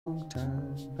Long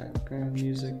time background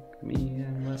music, me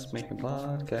and Wes making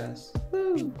podcasts.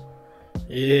 Woo!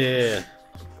 Yeah.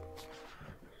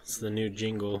 It's the new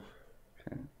jingle.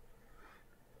 Okay.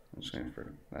 I'm just waiting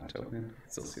for that to open. I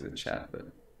can still see the chat, but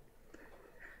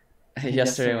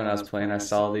yesterday when I was playing, I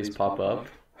saw these pop up.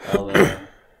 All the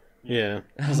Yeah.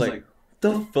 I was like,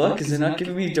 "The fuck is it not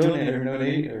giving me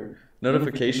donate or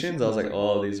notifications?" I was like,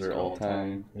 "Oh, these are all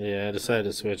time." Yeah, I decided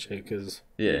to switch it because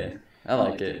Yeah, I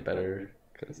like it better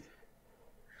because.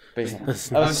 But yeah,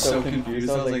 That's I was not- so confused.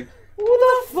 I was like,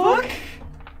 "What the fuck?"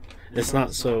 it's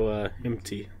not so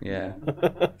empty. Yeah.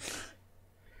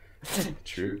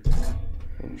 True.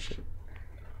 Oh shit.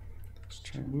 Just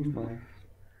trying to move my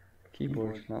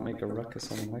keyboard, not make a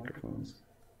ruckus on the microphones.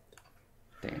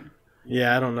 Damn.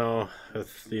 Yeah, I don't know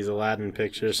with these Aladdin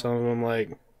pictures. Some of them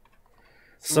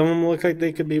look like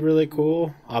they could be really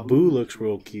cool. Abu looks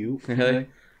real cute. Really?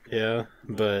 Yeah,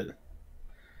 but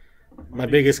my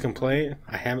biggest complaint,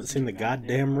 I haven't seen the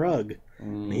goddamn rug.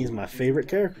 And he's my favorite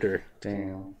character.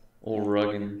 Damn. Old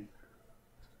rugging.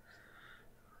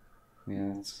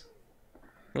 Yeah, it's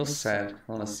real sad.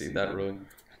 I want to see that rug.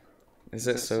 Is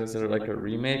it like a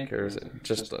remake or is it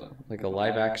just like a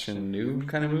live action new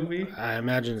kind of movie? I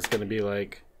imagine it's going to be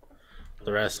like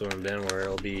the rest of them been, where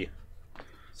it'll be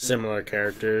similar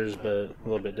characters but a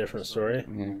little bit different story.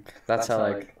 Yeah, that's how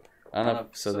like I don't know.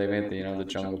 So they made the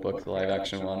Jungle Book, the live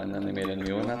action one, and then they made a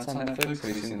new one that's on Netflix.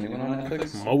 Have you seen the new one on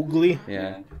Netflix? Mowgli?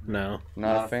 Yeah, No.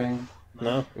 not a fan.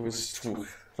 No? It was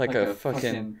like a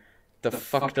fucking the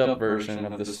fucked up version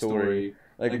of the story.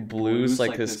 Like Blue's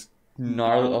like this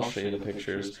gnarly. I'll show you the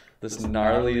pictures. This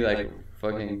gnarly like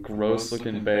fucking gross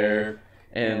looking bear,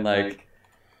 and like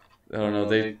I don't know.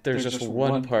 There's just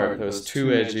one part that was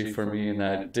too edgy for me, and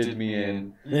that did me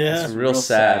in. Yeah. It's real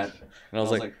sad, and I was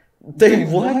like, "They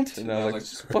what?" And I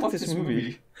was like, "Fuck this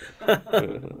movie." Yeah,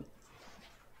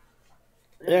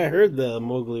 I heard the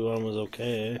Mowgli one was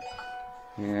okay.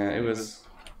 Yeah, it was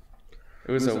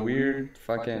a weird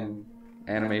fucking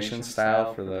animation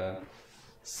style for the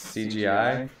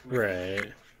CGI.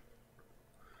 Right.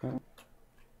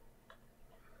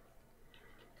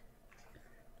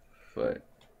 But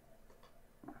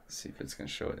let's see if it's gonna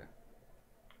show it.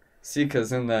 See,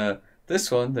 because in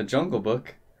this one, the Jungle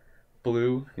Book,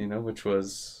 Blue, which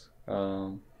was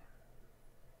Yeah.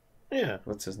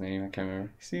 what's his name? I can't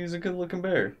remember. See, he's a good looking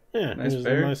bear. Yeah, Nice he's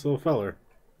bear. a nice little feller.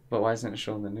 But why isn't it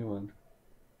showing the new one?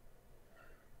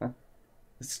 Huh?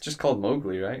 It's just called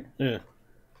Mowgli, right? Yeah.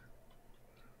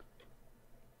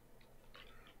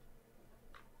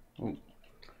 Oh.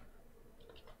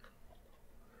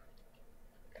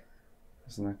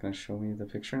 Isn't that gonna show me the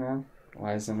picture now?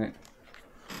 Why isn't it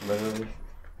literally?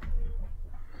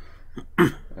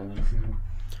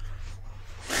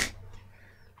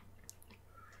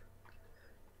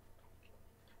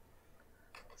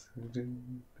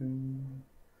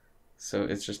 So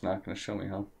it's just not gonna show me,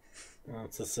 huh? Well,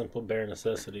 it's a simple bare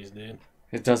necessities, dude.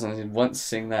 It doesnn't. He once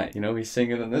sing that, he's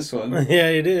singing in this one.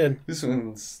 Yeah, he did. This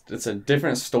it's a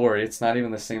different story. It's not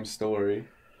even the same story.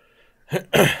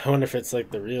 I wonder if it's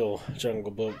like the real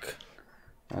Jungle Book.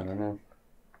 I don't know.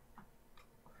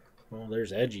 Well,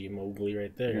 there's edgy Mowgli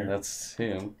right there. Yeah, that's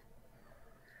him.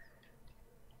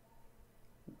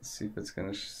 Let's see if it's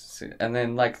gonna see. And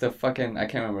then like the fucking I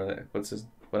can't remember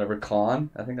whatever Khan.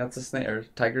 I think that's his name or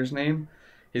tiger's name.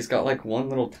 He's got like one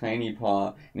little tiny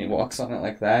paw and he walks on it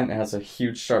like that and it has a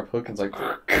huge sharp hook and it's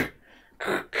like.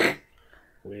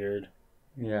 Weird.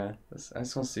 Yeah, I just want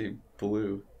to see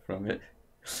Blue from it,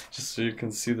 just so you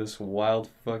can see this wild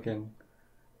fucking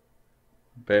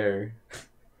bear.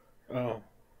 Oh.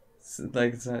 It's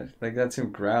not, like that's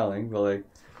him growling, but like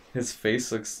his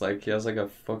face looks like he has like a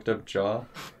fucked up jaw.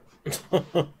 It's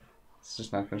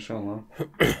just not gonna show him,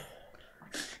 huh?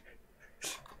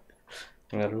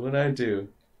 No matter what I do.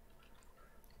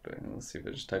 But let's see if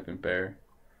I just type in bear.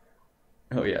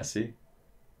 Oh yeah, see?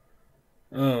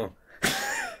 Oh.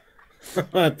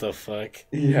 What the fuck?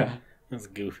 Yeah. That's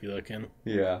goofy looking.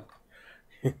 Yeah.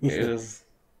 It is.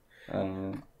 I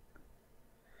don't know.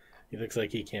 He looks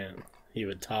like he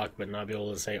would talk but not be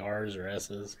able to say R's or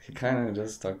S's. He kind of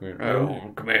does talk weird.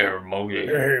 Oh, come here, Mowgli.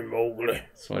 Hey, Mowgli.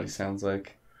 That's what he sounds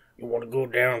like. You want to go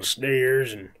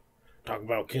downstairs and talk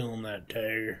about killing that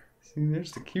tiger? See,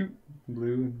 there's the cute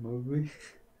Blue and Mowgli.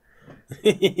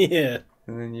 Yeah.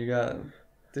 And then you got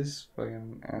this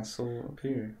fucking asshole up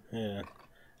here. Yeah.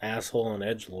 Asshole and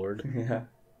edgelord. Yeah.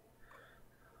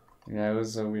 Yeah, it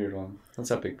was a weird one.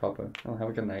 What's up, Big Papa? Oh, have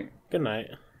a good night. Good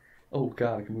night. Oh,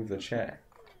 God, I can move the chat.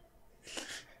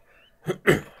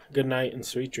 Good night and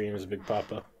sweet dreams, Big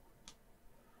Papa.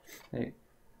 Hey.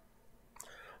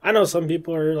 I know some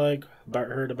people are like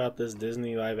butthurt about this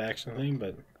Disney live action thing,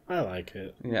 but I like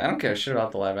it. Yeah, I don't care shit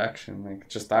about the live action. Like,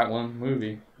 just that one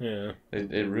movie. Yeah.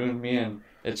 It ruined me, and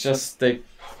it's just, the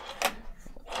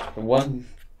one...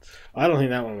 I don't think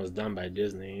that one was done by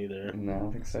Disney either. No, I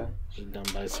don't think so. Just done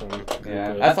by some group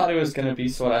Yeah, of... I thought it was going to be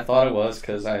what I thought it was,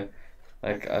 because I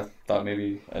thought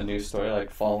maybe a new story, like,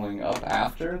 following up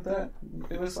after that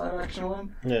it was live action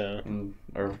one. Yeah.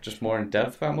 Or just more in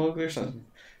depth about Mowgli or something.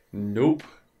 Nope.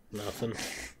 Nothing.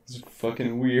 It's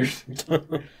fucking weird.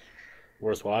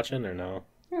 Worth watching or no?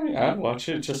 I mean, I'd watch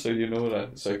it just so you know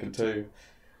so I can tell you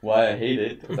why I hate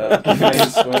it without giving any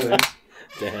spoilers.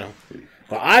 Damn.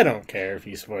 Well, I don't care if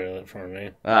you spoil it for me.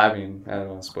 I mean, I don't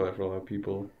want to spoil it for a lot of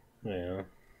people. Yeah.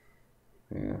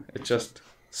 Yeah, it's just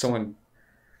someone.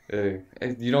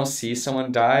 You don't see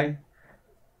someone die,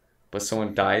 but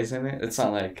someone dies in it. It's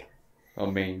not like a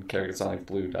main character. It's not like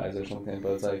Blue dies or something.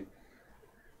 But it's like,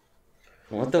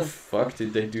 what the fuck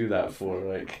did they do that for?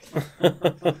 Like,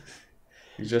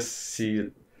 you just see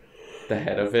the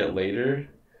head of it later,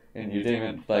 and you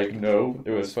didn't even know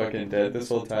it was fucking dead this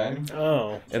whole time.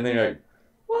 Oh. And then you're like,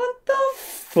 what the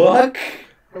fuck?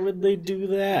 Why would they do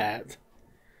that?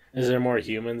 Is there more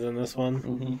humans in this one?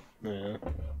 Mm-hmm. Yeah.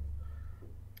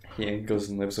 He goes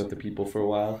and lives with the people for a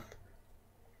while.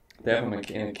 They have him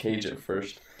in a cage at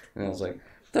first, and I was like,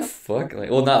 what the fuck? Like,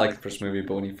 well, not like the first movie,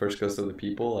 but when he first goes to the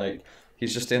people, like,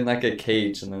 he's just in like a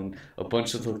cage, and then a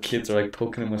bunch of little kids are like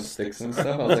poking him with sticks and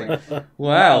stuff. I was like,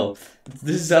 wow,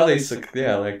 this is how they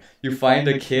yeah, like, you find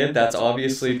a kid that's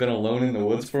obviously been alone in the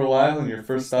woods for a while, and your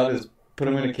first thought is put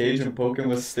him in a cage and poke him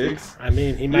with sticks. I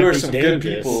mean, he might You are be some dangerous.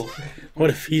 good people. What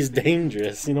if he's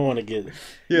dangerous? You don't want to get...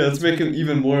 Yeah, let's make him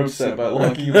even more upset by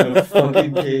locking him in a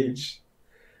fucking cage.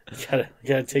 You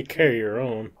gotta take care of your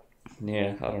own.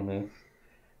 Yeah, I don't know.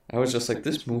 I was just like,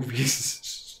 this movie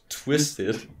is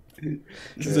twisted.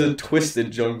 It's a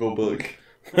twisted Jungle Book.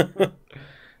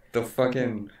 The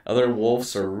fucking other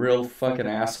wolves are real fucking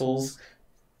assholes.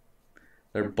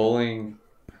 They're bullying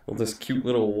this cute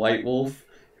little white wolf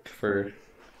for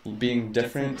being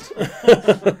different.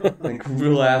 Like,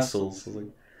 real assholes.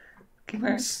 Like, he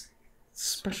has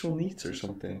special needs or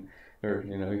something. Or,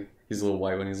 you know, he's a little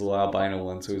white one, he's a little albino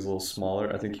one, so he's a little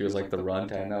smaller. I think he was like the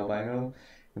runt and albino.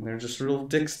 And they're just real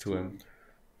dicks to him.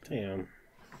 Damn.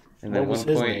 And at one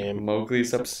point,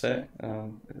 Mowgli's upset.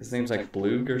 His name's like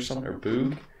Bloog or something, or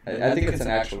Boog. I think it's an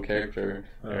actual character,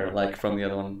 or like from the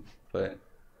other one, but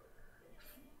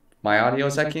my audio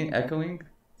is echoing.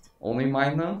 Only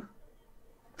mine though.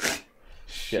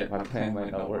 Shit, my plan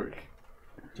might not work.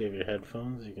 Do you have your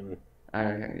headphones? You can.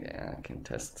 I can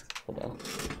test. Hold on.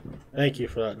 Thank you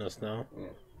for letting us know. Yeah.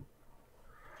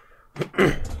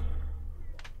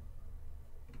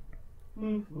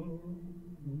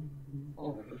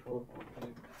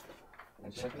 I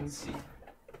check and see.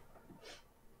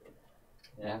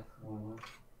 Yeah.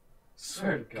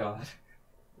 Swear to God.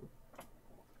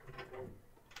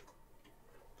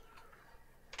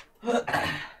 Pull it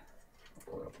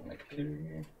up on my computer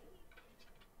here.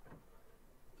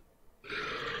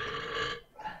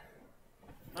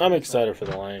 I'm excited for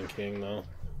The Lion King, though.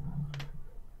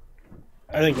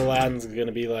 I think Aladdin's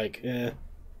gonna be like, eh.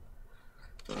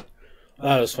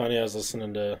 That was funny. I was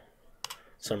listening to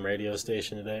some radio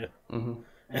station today, and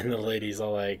the lady's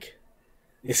all like,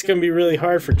 "It's gonna be really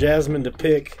hard for Jasmine to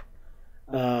pick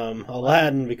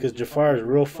Aladdin because Jafar is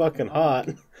real fucking hot."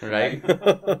 Right.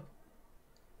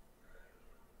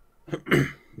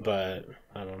 But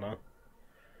I don't know.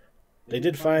 They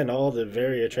did find all the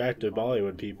very attractive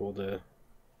Bollywood people to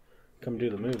come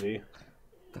do the movie.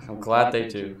 I'm glad they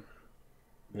do.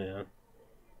 Yeah.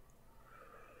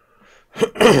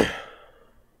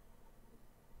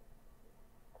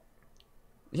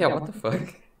 Yeah, what the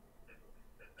fuck?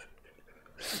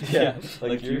 Yeah,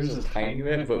 like yours is a tiny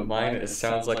bit, but mine, it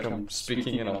sounds like I'm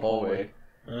speaking in a hallway.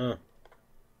 Oh.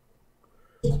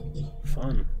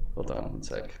 Fun. Hold on 1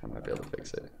 sec, I might be able to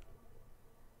fix it.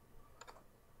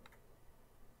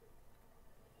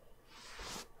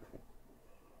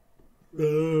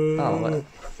 Oh, what?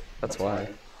 That's why.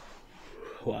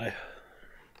 Why?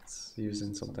 It's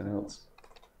using something else.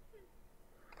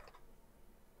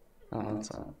 Oh,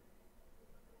 that's not.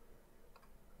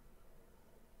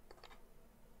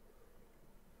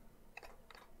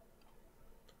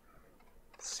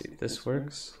 Let's see if this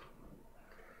works.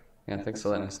 Yeah, thanks for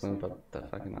letting us know about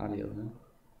that fucking audio, then.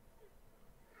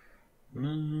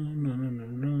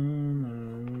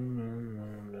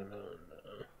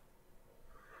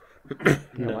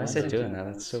 Yeah, why is it doing that?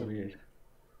 That's so weird.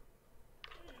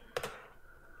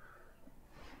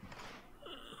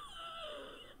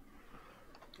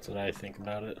 That's what I think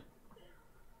about it.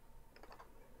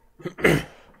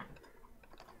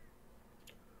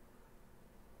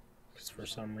 For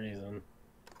some reason.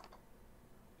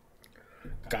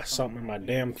 Got something in my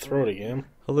damn throat again.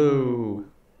 Hello.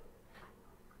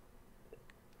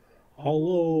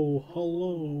 Hello,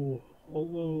 hello,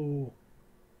 hello.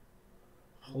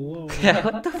 Hello. Yeah,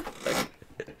 what the fuck?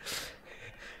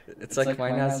 It's like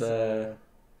mine has a...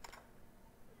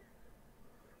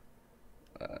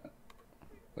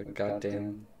 like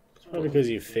goddamn... It's probably because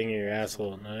you finger your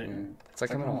asshole at night. Yeah. It's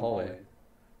like I'm in a hallway.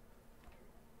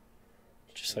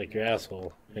 Just like your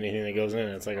asshole. Anything that goes in,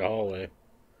 it's like a hallway.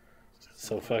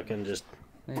 So fucking just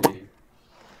Maybe.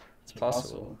 It's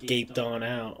possible. gaped on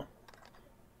out.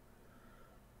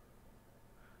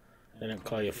 They don't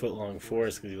call you Footlong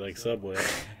Forest because you like Subway.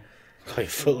 Call you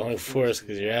Footlong Forest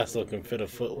because your asshole can fit a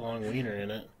foot-long wiener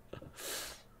in it.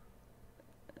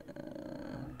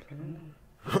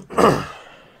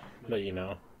 But you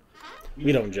know,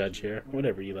 we don't judge here.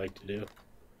 Whatever you like to do.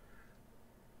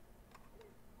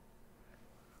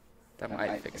 That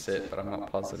might fix it, but I'm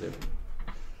not positive.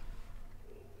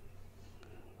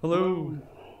 Hello.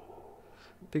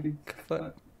 Big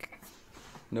fuck.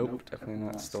 Nope, definitely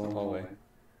not. Still in the hallway.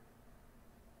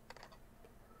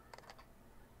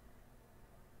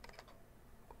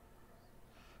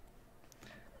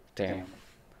 Damn.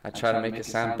 I tried to make it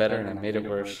sound better and I made it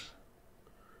worse.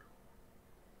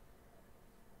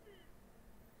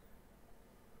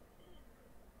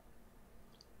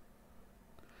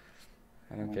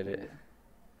 I don't get it.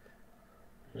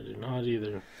 I do not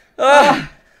either.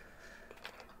 Ah!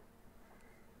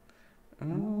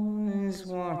 Always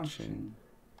watching.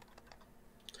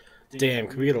 Damn,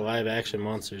 can we get a live action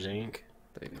Monsters Inc?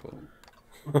 Pretty cool.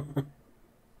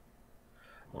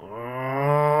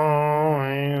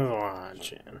 Always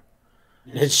watching.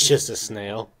 It's just a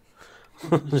snail.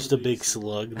 Just a big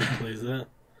slug that plays that.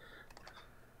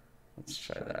 Let's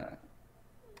try that.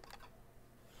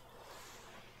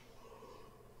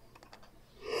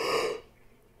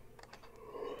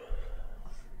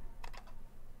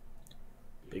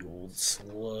 Big old See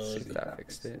slug. if that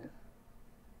fixed it.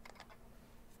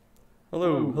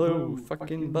 Hello, hello,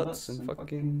 fucking butts and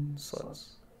fucking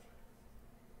sluts.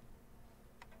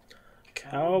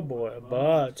 Cowboy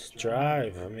butts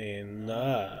drive me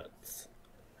nuts.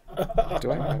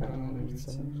 Do I have it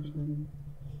on?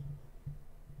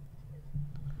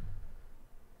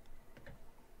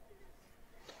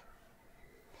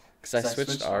 Because I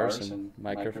switched ours and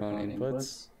microphone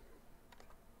inputs.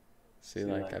 See,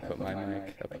 like, I put my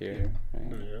mic up here,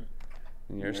 right? Yeah.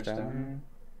 And yours down there?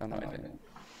 Oh, no, I didn't.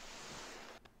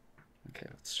 Okay,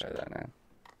 let's try that now.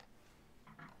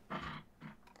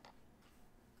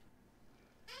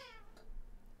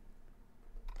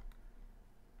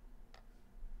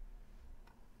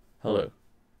 Hello.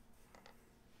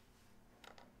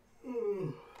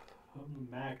 I'm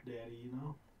a Mac daddy, you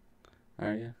know?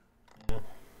 Are you? Yeah.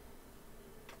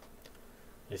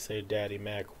 They say Daddy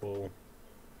Mac will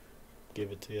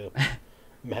give it to you.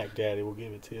 Mac Daddy will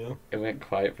give it to you. It went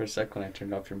quiet for a sec when I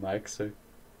turned off your mic, so...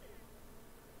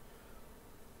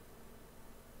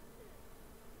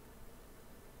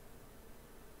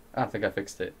 I think I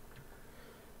fixed it.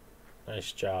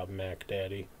 Nice job, Mac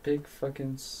Daddy. Big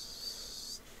fucking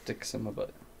sticks in my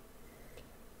butt.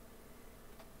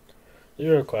 The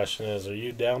real question is, are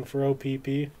you down for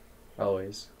OPP?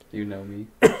 Always. You know me.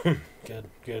 Good,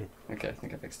 good. Okay, I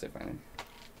think I fixed it finally.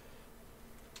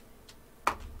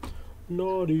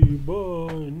 Naughty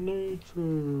by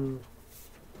nature.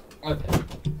 Okay.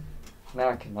 Now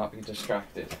I cannot be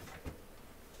distracted.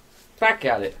 Back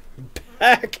at it.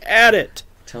 Back at it!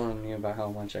 Telling me about how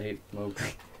much I hate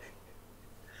Mowgli.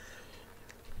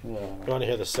 You want to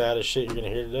hear the saddest shit you're going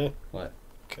to hear today? What?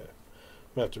 Okay.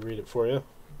 I'm going to have to read it for you.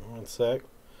 One sec.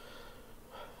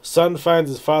 Son finds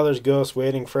his father's ghost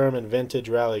waiting for him in vintage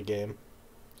rally game.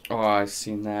 Oh, I've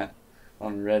seen that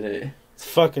on Reddit. It's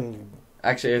fucking...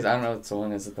 Actually, I don't know what's the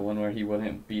one. Is it the one where he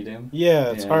wouldn't beat him?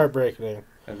 Yeah, it's Yeah. heartbreaking.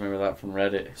 I remember that from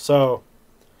Reddit. So,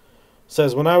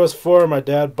 says, when I was 4, my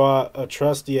dad bought a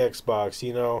trusty Xbox.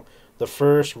 You know, the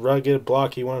first rugged,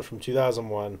 blocky one from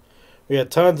 2001. We had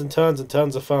tons and tons and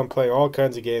tons of fun playing all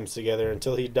kinds of games together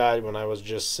until he died when I was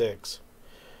just 6.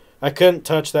 I couldn't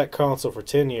touch that console for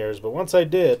 10 years, but once I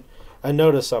did, I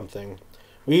noticed something.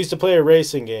 We used to play a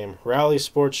racing game, Rally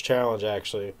Sports Challenge,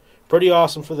 actually. Pretty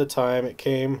awesome for the time it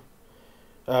came.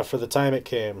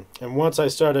 And once I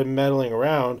started meddling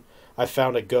around, I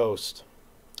found a ghost.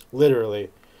 Literally.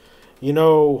 You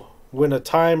know, when a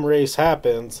time race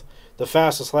happens, the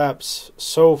fastest laps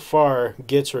so far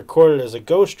gets recorded as a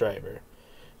ghost driver.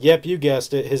 Yep, you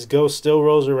guessed it, his ghost still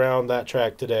rolls around that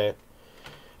track today.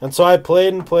 And so I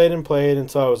played and played and played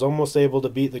until I was almost able to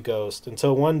beat the ghost.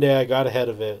 Until one day I got ahead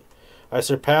of it. I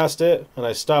surpassed it, and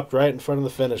I stopped right in front of the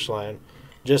finish line,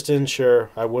 just to ensure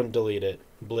I wouldn't delete it.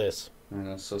 Bliss. I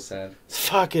know, so sad.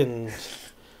 Fucking...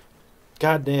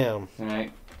 Goddamn.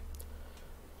 Right.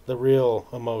 The real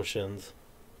emotions.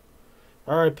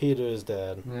 R.I.P. to his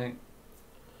dad. Right.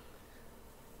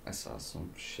 I saw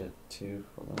some shit, too.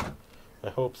 Hold on. I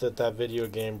hope that video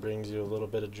game brings you a little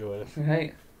bit of joy.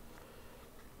 Right.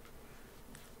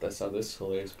 I saw this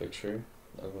hilarious picture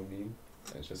of a meme.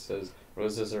 It just says,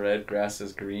 roses are red, grass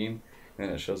is green. And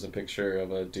it shows a picture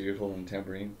of a dude holding a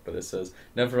tambourine. But it says,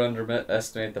 never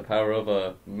underestimate the power of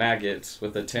a maggot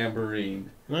with a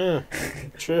tambourine. Yeah,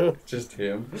 true. Just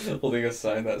him holding a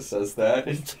sign that says that.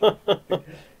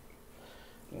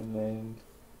 And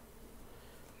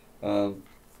then,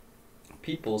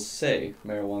 people say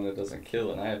marijuana doesn't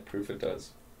kill, and I have proof it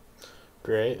does.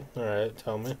 Great. All right,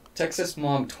 tell me. Texas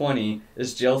mom 20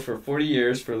 is jailed for 40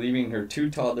 years for leaving her 2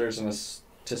 toddlers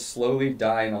to slowly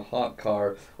die in a hot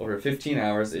car over 15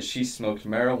 hours as she smoked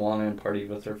marijuana and partied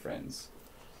with her friends.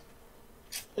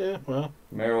 Yeah, well.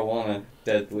 Marijuana,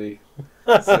 deadly.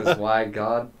 This is why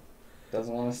God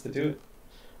doesn't want us to do it.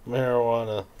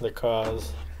 Marijuana, the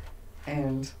cause.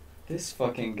 And this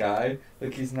fucking guy,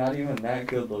 like, he's not even that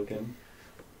good looking.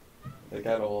 Like,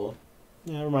 at all.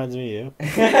 Yeah, it reminds me of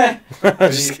you.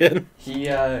 I'm just kidding.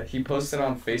 He posted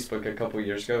on Facebook a couple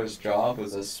years ago his job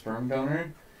was a sperm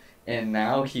donor, and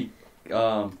now he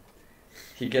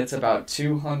gets about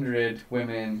 200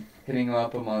 women hitting him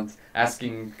up a month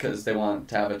asking because they want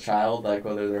to have a child, like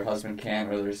whether their husband can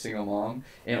or they're a single mom,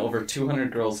 and over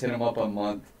 200 girls hit him up a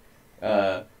month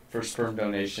for sperm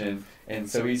donation. And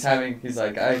so he's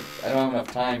like, I don't have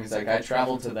enough time. He's like, I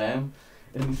travel to them.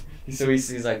 And so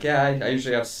he's like, yeah, I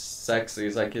usually have sex. So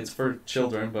he's like, it's for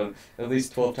children, but at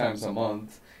least 12 times a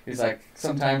month. He's like,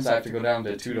 sometimes I have to go down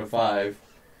to 2 to 5.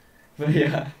 But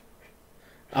yeah.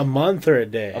 A month or a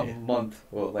day? A month.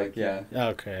 Well, like, yeah.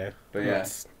 Okay. But yeah.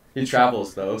 He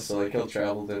travels, though, so, like, he'll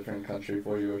travel to a different country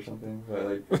for you or something. But,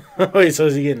 like... Wait, so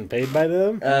is he getting paid by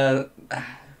them? Because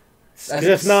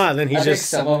if not, then I think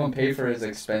some of them pay for his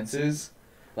expenses.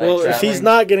 Like, well, traveling. If he's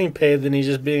not getting paid, then he's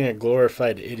just being a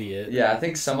glorified idiot. Yeah, I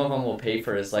think some of them will pay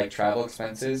for his, like, travel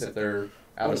expenses if they're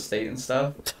out of state and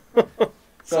stuff.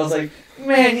 So I was like,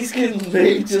 man, he's getting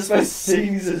laid just by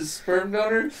saying he's a sperm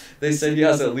donor. They said he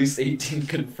has at least 18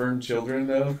 confirmed children,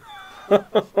 though.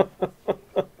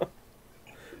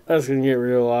 That's going to get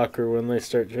real awkward when they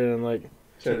start trying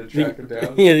to track him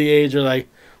down. Yeah, the age are like,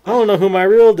 I don't know who my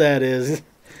real dad is.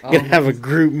 Gonna have a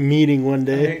group meeting one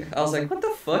day. I was like, what the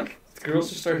fuck? The girls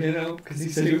just start hitting him because he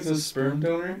said he was a sperm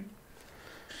donor?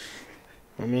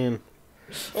 I mean...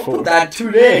 I'll put that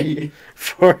today!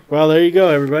 Well, there you go,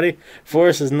 everybody.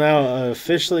 Forrest is now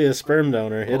officially a sperm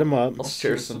donor. Hit him up. I'll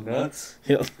share some nuts.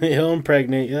 He'll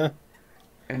impregnate you.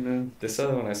 And then this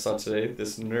other one I saw today,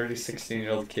 this nerdy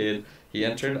 16-year-old kid, he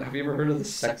entered... Have you ever heard of the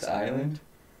Sex Island?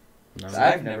 No.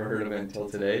 I've never heard of it until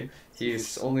today.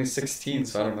 He's only 16,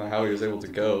 so I don't know how he was able to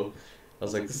go. I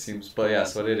was like, this seems... But yeah,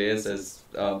 so what it is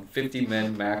 50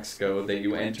 men max go, that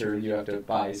you enter, you have to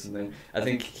buy something. I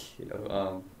think,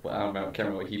 well, I don't know, I can't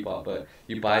remember what he bought, but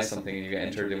you buy something and you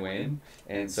enter to win.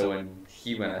 And so when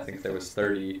he went, I think there was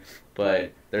 30,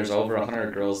 but there's over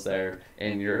 100 girls there,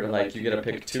 and you're like, you get to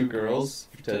pick 2 girls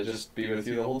to just be with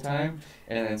you the whole time.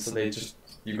 And then so they just...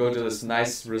 You go to this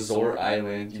nice resort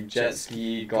island, you jet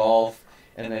ski, golf,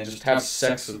 and then just have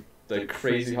sex with the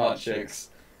crazy hot chicks.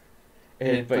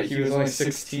 But he was only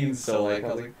 16, so like I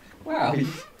was like, wow.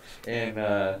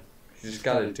 And you just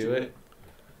gotta do it.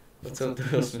 What's up with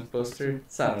the Will Smith poster?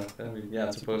 It's not. I mean, yeah,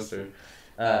 it's a poster.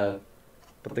 But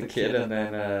the kid, and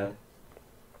then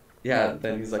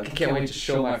then he's like, I can't wait to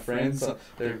show my friends. So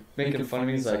they're making fun of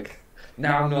me. He's like,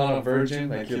 now I'm not a virgin.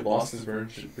 Like he had lost his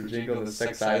virginity on the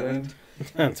Sex Island.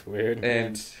 That's weird.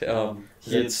 And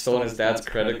he had stolen his dad's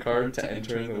credit card to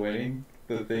enter in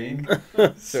the thing.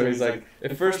 So he's like,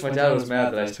 at first my dad was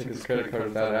mad that I took his credit card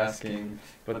without asking,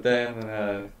 but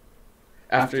then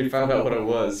after he found out what it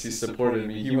was, he supported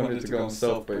me. He wanted to go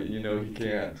himself, but he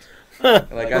can't.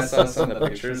 Like I saw some of the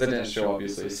pictures. It didn't show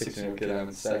obviously a 16-year-old kid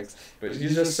having sex, but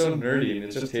he's just so nerdy, and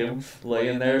it's just him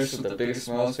laying there with the biggest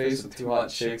smile on his face with 2 hot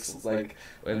chicks like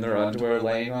in their underwear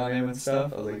laying on him and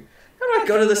stuff. I was like, how do I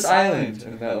go to this island?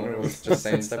 And that owner was just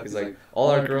saying stuff. He's like, all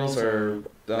our girls are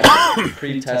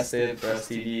pre-tested for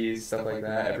STDs, stuff like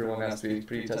that. Everyone has to be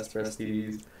pre-tested for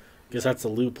STDs. Guess that's a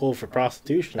loophole for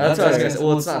prostitution. That's what I was going to say.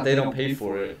 Well, it's not. They don't pay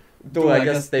for it. Though I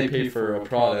guess they pay for a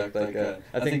product. Like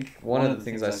I think one of the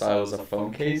things I saw was a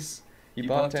phone case he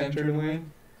bought to enter to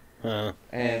win.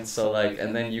 And so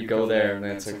and then you go there and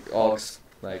it's all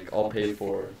like all paid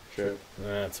for trip.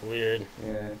 That's weird.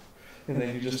 Yeah. And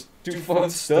then you just do fun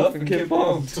stuff and get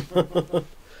bumped.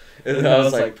 And I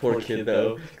was like, poor kid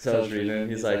though, because I was reading.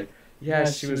 He's like, yeah,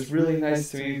 she was really nice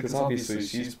to me because obviously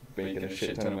she's making a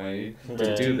shit ton of money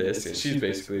to do this. And she's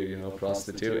basically, a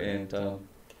prostitute. And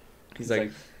he's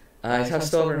like, I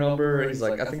still have her number. He's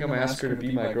like, I think I'm gonna ask her to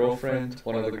be my girlfriend,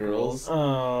 one of the girls.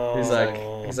 Oh. He's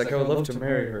like, I would love to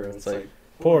marry her. It's like,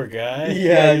 poor guy.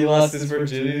 yeah, he lost his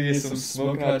virginity to some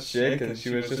smoking hot chick, and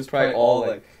she was just probably all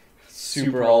like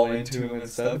super all into him and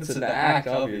stuff. It's an act,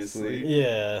 obviously.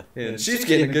 Yeah. And she's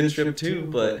getting a good trip too,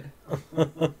 but.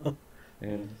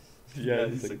 And yeah,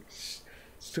 he's like,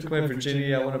 she took my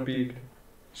virginity. I want to be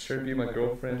sure to be my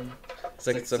girlfriend. It's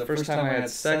like, it's the first time I had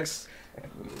sex.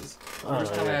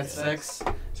 First time I had sex,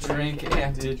 drank,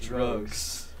 and did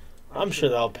drugs. I'm sure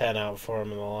that'll pan out for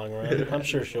him in the long run. I'm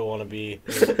sure she'll want to be.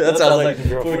 That sounds like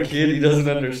poor kid. He doesn't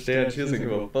understand. She doesn't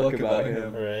give a fuck about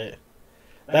him. Right.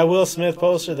 That Will Smith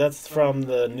poster, that's from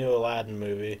the new Aladdin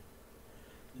movie.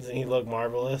 Doesn't he look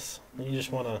marvelous? You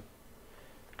just want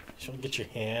to get your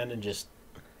hand and just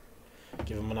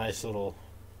give him a nice little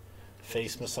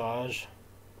face massage.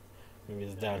 Maybe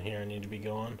it's down here I need to be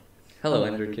going. Hello,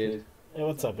 Ender Kid. Hey,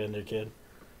 what's up, Ender Kid?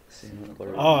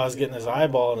 Oh, I was getting his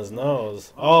eyeball in his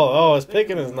nose. I was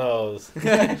picking his nose.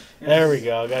 There we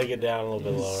go. Gotta get down a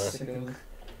little bit lower.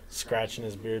 Scratching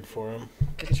his beard for him.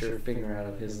 Get your finger out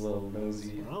of his little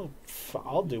nosy.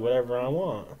 I'll do whatever I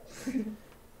want.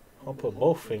 I'll put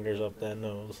both fingers up that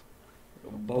nose.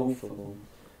 Both of them.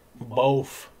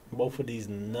 Both of these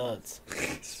nuts.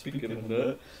 Speaking of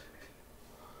nut.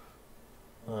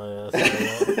 Oh,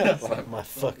 yeah, sorry, my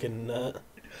fucking nut.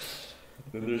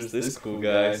 Then there's this cool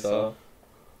guy I saw.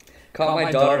 Caught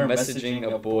my daughter messaging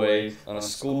a boy on a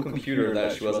school computer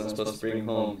that she wasn't supposed to bring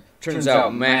home. Turns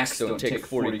out Macs don't take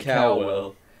 40 cal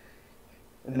well.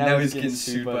 And now he's getting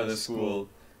sued by the school.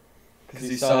 Because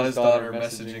he saw his daughter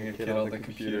messaging a kid on the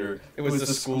computer. It was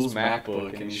the school's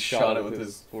MacBook and he shot it with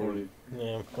his 40.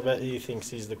 Yeah, I bet he thinks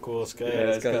he's the coolest guy.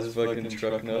 Yeah, he's got his fucking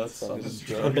truck nuts on his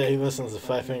truck. I bet he listens to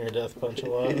Five Finger Death Punch a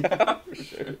lot. Yeah, for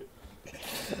sure.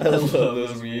 I love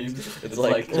those memes. It's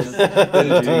like just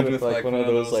a dude with like one of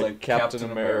those like Captain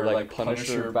America, like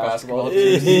Punisher basketball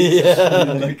jerseys. Yeah.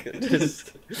 Like, it's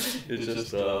just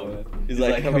he's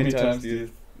like, how many times do you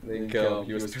think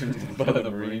he was turned in by the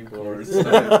Marine Corps?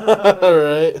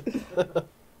 Right.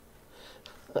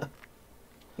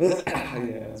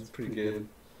 Yeah, it's pretty good.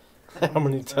 How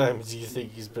many times do you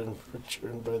think he's been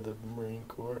returned by the Marine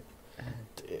Corps?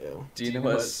 Damn. Do you know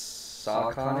what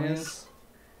SawCon is?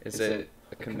 Is it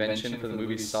a convention for the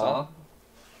movie Saw?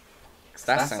 'Cause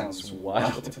that sounds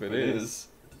wild if it is.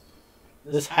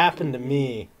 This happened to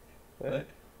me. What?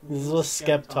 This is what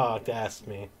Skeptalk asked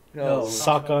me. No.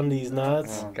 Suck on these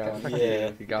nuts? Oh, God.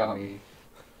 Yeah. You got me.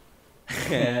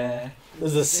 It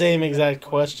was the same exact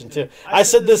question, too. I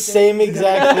said the same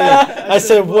exact thing. I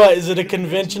said, what, is it a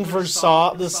convention for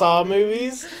the Saw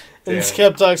movies? And Yeah.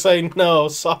 Skeptalk's like, no,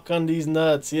 suck on these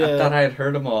nuts, yeah. I thought I had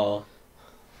heard them all.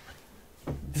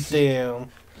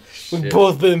 Damn. We've Shit.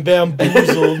 both been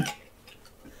bamboozled.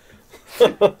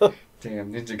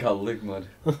 Damn, Ninja got ligmud.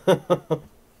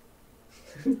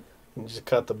 Just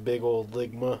caught the big old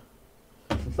ligma.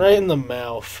 Right in the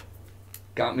mouth.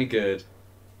 Got me good.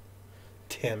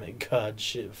 Damn it, God,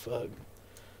 shit, fuck.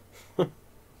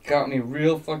 Got me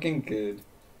real fucking good.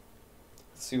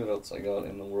 Let's see what else I got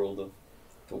in the world of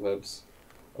the webs.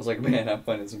 I was like, man, I'm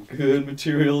finding some good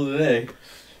material today.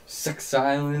 Sex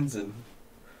Islands and...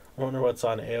 I wonder what's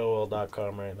on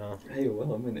AOL.com right now. Hey,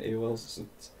 well, I'm in AOL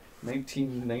since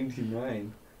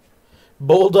 1999.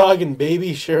 Bulldog and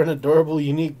baby share an adorable,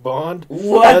 unique bond.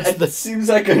 What? That's the- It seems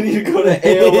like I need to go to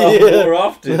AOL Yeah. more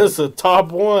often. That's the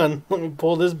top one. Let me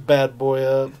pull this bad boy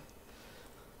up.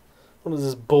 What is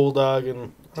this Bulldog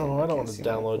and... Oh, I don't want to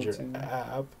download your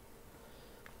app.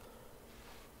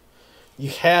 You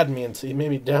had me until you made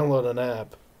me download an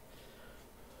app.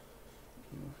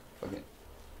 Fuck it.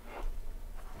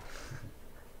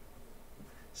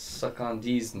 Suck on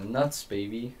these nuts,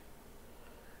 baby.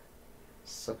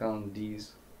 Suck on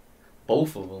these.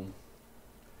 Both of them.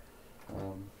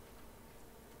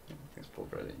 Let's pull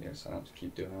right in here so I don't have to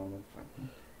keep doing all that.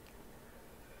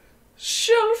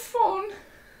 Shell phone!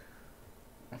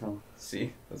 Oh,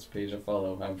 see? That's the page I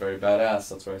follow. I'm very badass.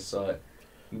 That's where I saw it.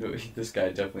 No, this guy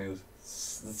definitely is.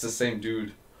 It's the same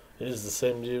dude. It is the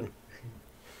same dude.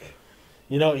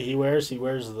 You know what he wears? He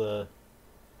wears the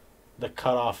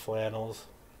cut-off flannels.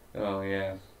 Oh,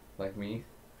 yeah. Like me?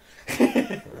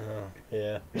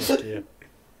 Yeah, me too.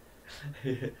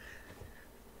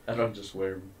 I don't just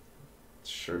wear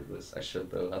shirtless. I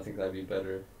should, though. I think that'd be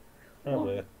better.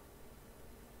 Probably.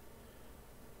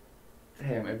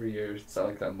 Damn, every year it's not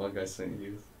like that mug I sent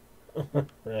you.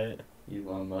 Right.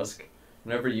 Elon Musk.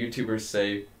 Whenever YouTubers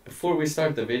say, before we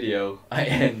start the video, I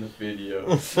end the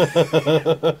video.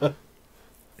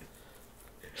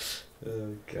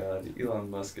 Oh god, Elon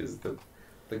Musk is the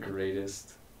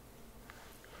greatest.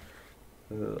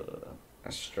 I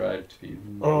strive to be.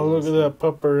 Oh, look at that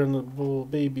pupper and the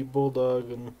baby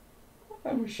bulldog. And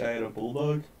I wish I had a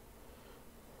bulldog.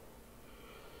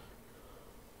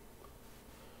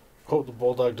 hope the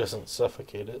bulldog doesn't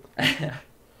suffocate it.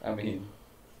 I mean,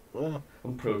 Well,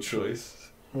 I'm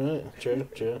pro-choice. right,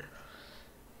 true.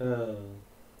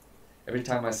 Every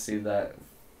time I see that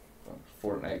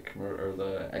Fortnite or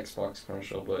the Xbox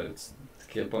commercial, but it's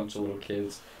a bunch of little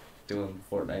kids doing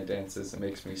Fortnite dances, it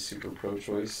makes me super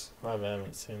pro-choice. I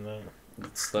haven't seen that.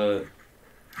 It's the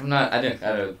I had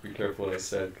to be careful what I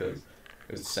said because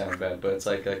it would sound bad, but it's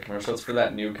like a commercial. It's for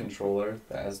that new controller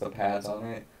that has the pads on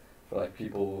it for like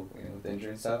people with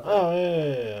injury and stuff. Oh,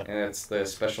 yeah. And it's the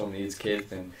special needs kid,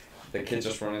 and the kid's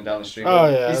just running down the street. Oh,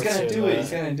 like, yeah, he's I've gonna seen do that. it.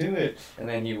 He's gonna do it. And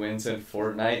then he wins in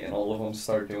Fortnite, and all of them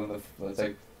start doing it's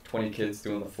like 20 kids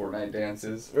doing the Fortnite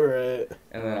dances. Right.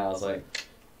 And then I was like,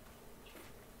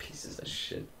 pieces of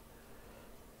shit,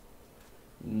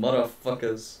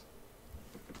 motherfuckers.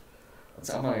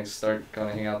 So I'm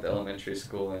gonna hang out at the elementary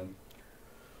school and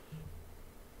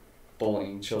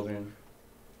bullying children.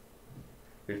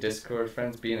 Your Discord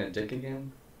friends being a dick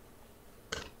again?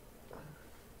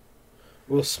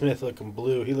 Will Smith looking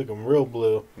blue. He looking real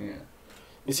blue. Yeah.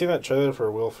 You see that trailer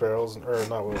for Will Ferrell's, or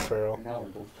not Will Ferrell, Now we're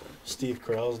both Steve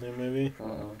Carell's new movie?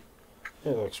 Uh-oh.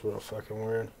 It looks real fucking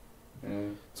weird. Yeah.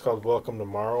 It's called Welcome to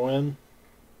Marwin.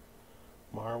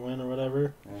 Marwin or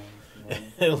whatever. No.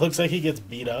 It looks like he gets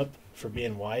beat up for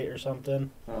being white or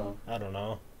something. Oh. I don't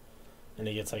know. And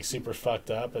he gets like super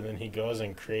fucked up, and then he goes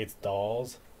and creates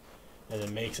dolls, and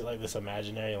then makes it like this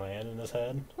imaginary land in his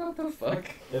head. What the fuck?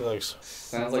 It looks,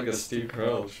 Sounds like a Steve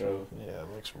Carell show. yeah, it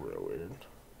looks real weird.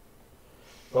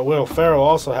 But Will Ferrell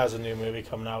also has a new movie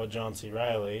coming out with John C.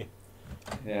 Reilly.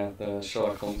 Yeah, the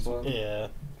Sherlock Holmes one. Yeah,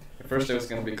 At first it was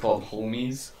gonna be called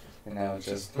Homies, and now it's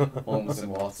just Holmes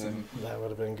and Watson. that would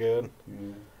have been good.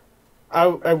 Yeah.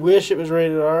 I wish it was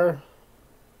rated R,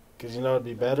 because you know it'd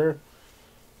be better,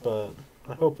 but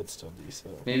I hope it's still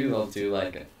decent. Maybe they'll do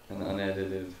like an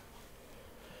unedited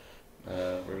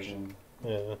version.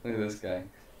 Yeah, Look at this guy.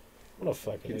 what a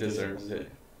fucking He idiot. deserves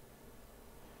it.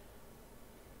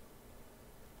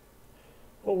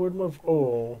 Oh, where'd my...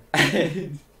 Oh.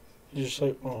 You're just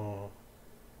like, oh.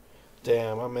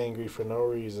 Damn, I'm angry for no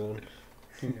reason.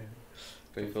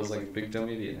 But he feels like a big dumb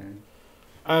idiot now.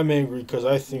 I'm angry because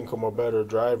I think I'm a better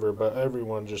driver, but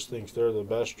everyone just thinks they're the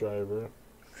best driver.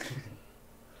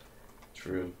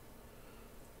 True.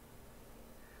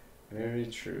 Very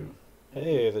true.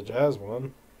 Hey, the Jazz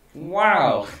won.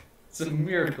 Wow! It's a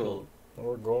miracle.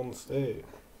 Over Golden State.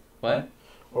 What?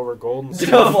 Over Golden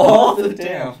State. Of all the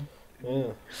damn.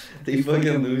 Yeah. They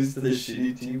fucking lose to the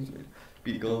shitty teams.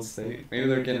 Beat Golden State. Maybe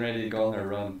they're getting ready to go on their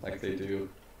run like they do.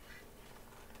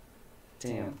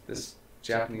 Damn, this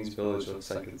Japanese village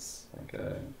looks like it's like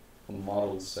a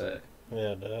model set.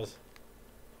 Yeah, it does.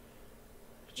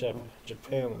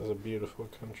 Japan is a beautiful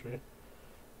country.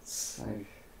 It's like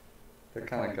they're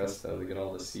kind of like us though. They get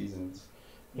all the seasons.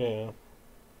 Yeah.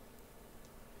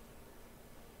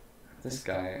 This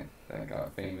guy that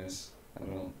got famous, I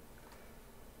don't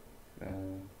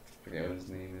forget what his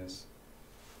name is.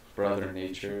 Brother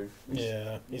Nature.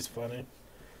 Yeah, he's funny.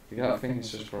 He got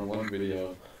famous just for one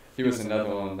video. He was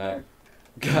another one that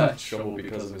got in trouble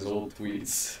because of his old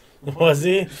tweets. Was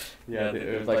he? Yeah,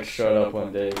 it like showed up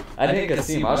one day. I didn't get to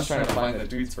see him. I was trying to find the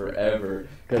tweets forever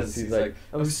because he's like,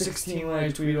 I was 16 when I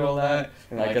tweeted all that,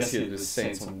 and I guess he was just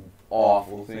saying some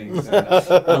awful things. And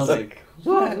I was like,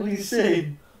 what? What do you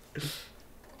say?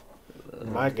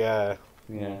 My guy.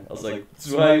 Yeah, I was like,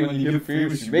 that's why when you get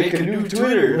famous, you make a new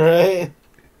Twitter. Right?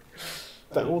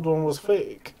 That old one was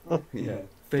fake. Yeah,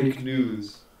 fake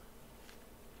news.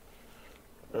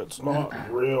 It's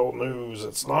not real news.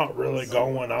 It's not really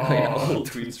going Yeah, all on.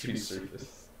 tweets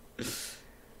resurfaced.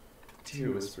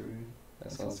 Dear Whispering.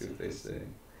 That sounds what they say.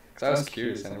 Because I was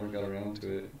curious, I never got around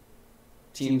to it.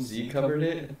 Team Z covered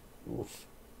it? Oof.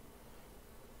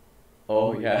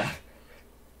 Oh, yeah.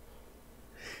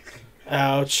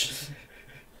 Ouch.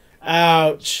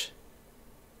 Ouch.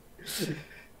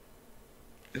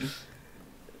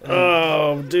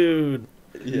 Oh, dude.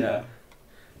 Yeah.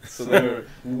 So they were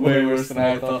way worse than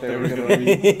I thought they were going to be.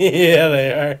 Yeah,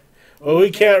 they are. Well,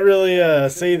 we can't really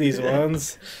say these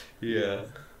ones. Yeah.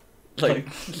 Like,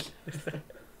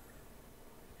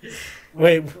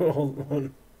 Wait, hold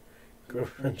on.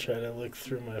 Girlfriend tried to look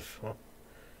through my phone.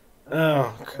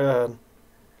 Oh, God.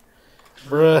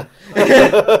 Bruh.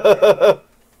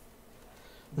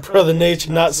 Brother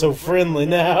Nature not so friendly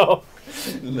now.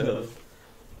 No.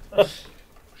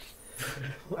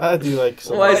 I do like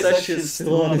some. Why is that shit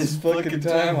still on his fucking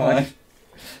timeline?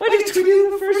 Why did he tweet it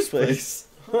in the first place?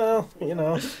 Well, you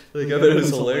know. Like, I bet it was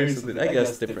hilarious. I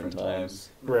guess different times.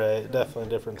 Right, definitely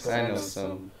different 'Cause I know times.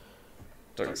 some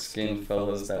dark-skinned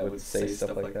fellas that would say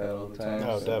stuff like that all the time.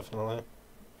 Oh, so. definitely.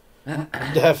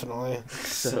 Definitely.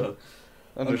 So,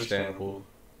 understandable.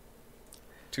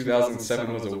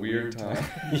 2007 was a weird time.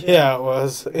 Yeah, it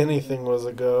was. Anything was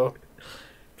a go.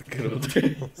 The good old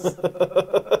days.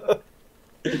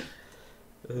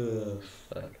 Ugh,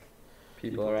 fuck.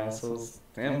 People are assholes.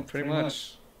 Damn, pretty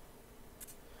much.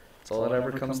 That's all it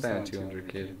ever comes down to under a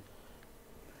kid.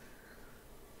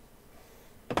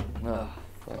 Ugh,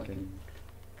 fucking.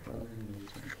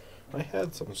 I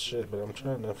had some shit, but I'm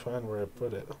trying to find where I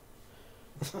put it.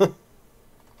 I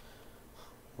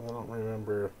don't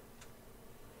remember.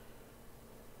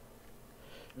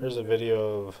 There's a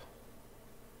video of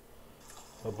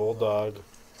a bulldog.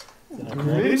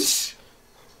 Grinch?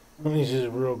 He's just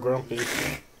real grumpy.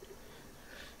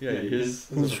 Yeah, he is.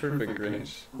 He's a perfect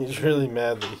Grinch. He's really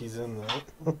mad that he's in that.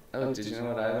 Oh, did you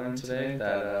know what I learned today?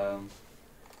 That,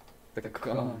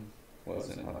 what was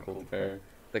it, not Cold War?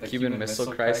 The Cuban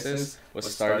Missile Crisis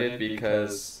was started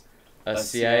because a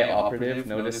CIA operative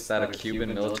noticed that a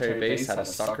Cuban military base had a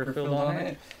soccer field on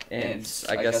it, and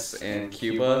I guess in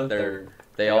Cuba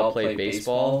they all play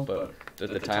baseball, but at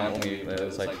the time only it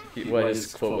was like what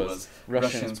his quote was: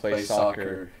 Russians play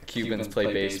soccer, Cubans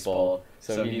play baseball.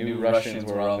 So he knew Russians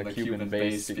were on the Cuban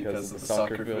base because of the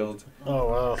soccer field. Oh,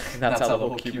 wow. And that's how the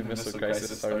whole Cuban Missile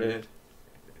Crisis started.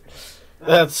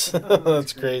 That's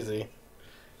that's crazy.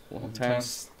 One time,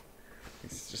 it's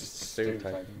just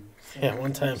stereotyping. Yeah,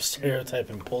 one time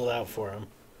stereotyping pulled out for him.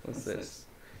 What's this?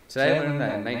 Today I learned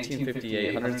that in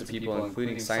 1958, hundreds of people,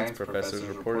 including science professors,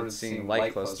 reported seeing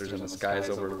light clusters in the skies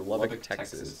over Lubbock,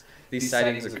 Texas. These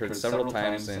sightings occurred several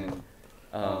times and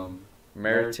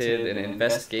merited an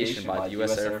investigation by the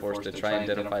U.S. Air Force to try and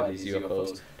identify these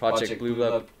UFOs. Project Blue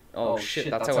Book. Oh shit,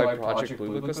 that's how Project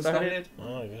Blue Book was started?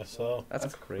 Oh, I guess so.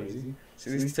 That's crazy. See,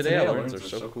 these Today I Learns are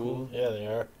so cool. Yeah, they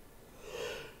are.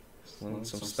 Learned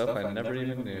some stuff I never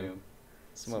even knew.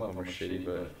 Some of them are shitty,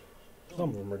 but Some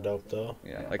of them are dope, though.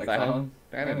 yeah, like that one.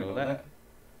 I didn't know that.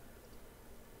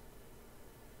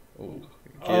 Ooh,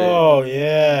 Oh,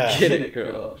 yeah. Get it,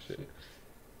 girl. Oh, shit.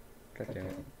 God damn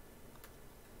it.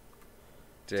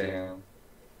 Damn.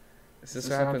 Is this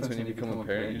what happens when you become a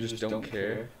parent? You just don't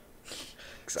care?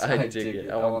 Because I dig it.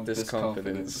 I want this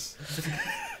confidence.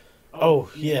 Oh,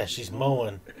 yeah, she's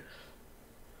mowing.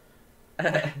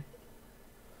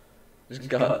 Just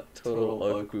got total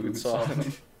Ugg boots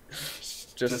on.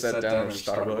 Just sat down at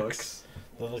Starbucks.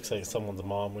 That looks like someone's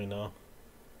mom we know.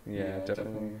 Yeah,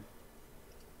 definitely.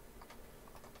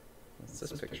 What's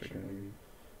this picture gonna be?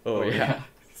 Oh, yeah.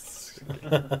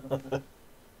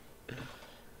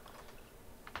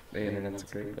 The internet's a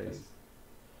great place.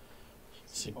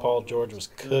 See, Paul George was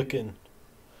cooking.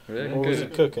 Really What was he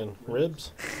good. cooking?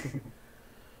 Ribs?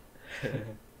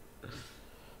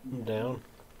 I'm down.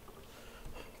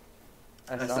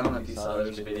 I don't know if you saw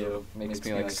this video. Makes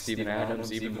me like Steven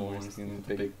Adams even more. He's the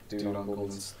big dude on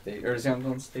Golden State. Or is he on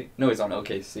Golden State? No, he's on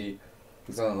OKC.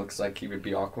 He's the one that looks like he would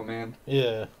be Aquaman.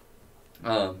 Yeah.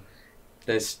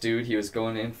 This dude, he was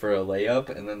going in for a layup,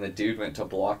 and then the dude went to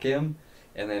block him,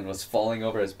 and then was falling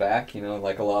over his back. You know,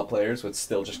 like a lot of players would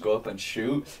still just go up and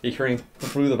shoot. He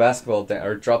threw the basketball down,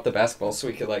 or dropped the basketball so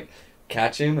he could like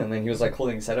catch him, and then he was like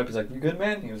holding his head up. He's like, "You good,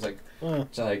 man?" He was like,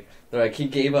 so, like they're like he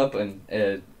gave up and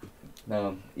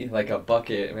like a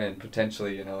bucket and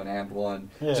potentially an and one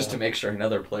just to make sure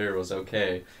another player was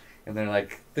okay. And they're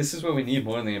like, this is what we need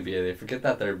more in the NBA. They forget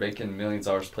that they're making millions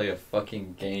of dollars to play a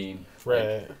fucking game.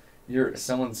 Right. Like,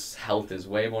 someone's health is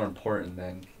way more important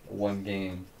than one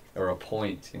game or a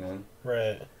point,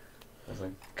 Right. I was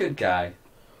like, good guy.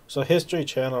 So History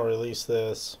Channel released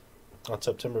this on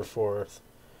September 4th,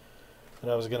 and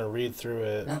I was going to read through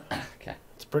it. Okay.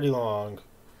 It's pretty long,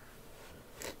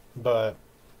 but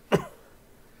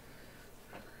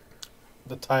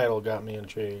the title got me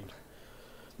intrigued.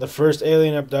 The first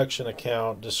alien abduction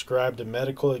account described a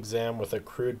medical exam with a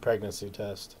crude pregnancy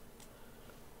test.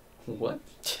 What?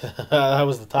 That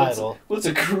was the title. What's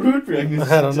a crude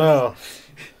pregnancy? I don't know.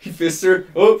 He fissed her.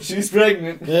 Oh, she's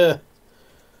pregnant. Yeah.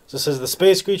 So it says the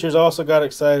space creatures also got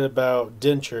excited about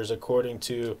dentures, according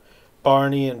to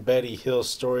Barney and Betty Hill's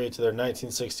story to their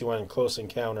 1961 Close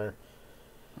Encounter,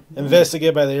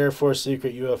 investigated by the Air Force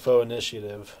Secret UFO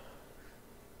Initiative.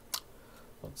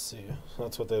 Let's see.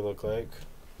 That's what they look like.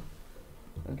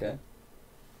 Okay.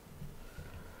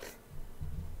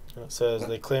 It says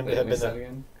they claim to have been.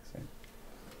 Again?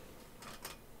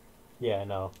 Yeah, I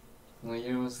know. What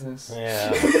year was this?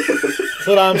 Yeah. That's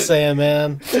what I'm saying,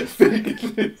 man.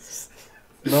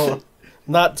 No,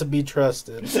 not to be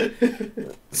trusted.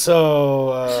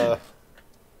 So,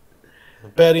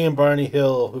 Betty and Barney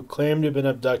Hill, who claimed to have been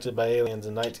abducted by aliens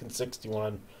in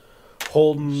 1961,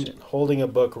 holding a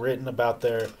book written about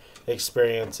their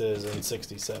experiences in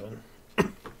 67.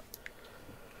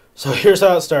 So here's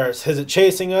how it starts. Is it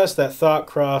chasing us? That thought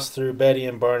crossed through Betty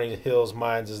and Barney Hill's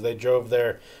minds as they drove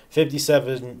their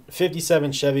 57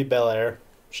 Chevy Bel Air,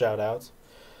 shout-outs,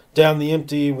 down the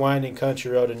empty, winding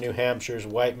country road in New Hampshire's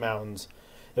White Mountains.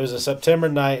 It was a September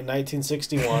night in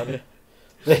 1961.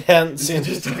 They hadn't seen...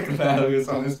 Just talking about how he was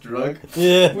on his drug.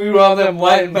 Yeah. We were on them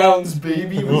White Mountains,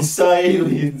 baby. We saw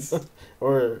aliens.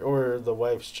 Or the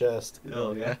wife's chest.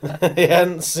 Oh, yeah. They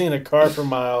hadn't seen a car for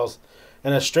miles,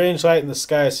 and a strange light in the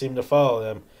sky seemed to follow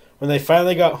them. When they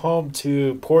finally got home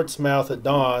to Portsmouth at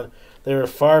dawn, they were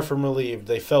far from relieved.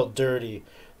 They felt dirty.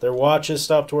 Their watches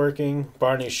stopped working,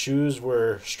 Barney's shoes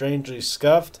were strangely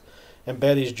scuffed, and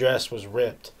Betty's dress was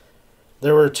ripped.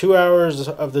 There were 2 hours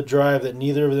of the drive that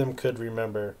neither of them could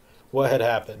remember what had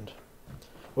happened.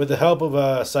 With the help of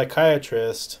a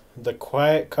psychiatrist, the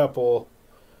quiet couple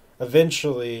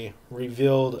eventually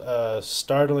revealed a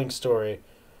startling story.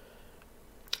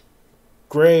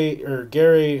 Gray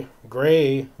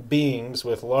beings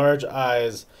with large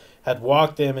eyes had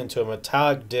walked them into a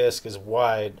metallic disc as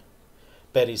wide,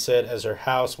 Betty said, as her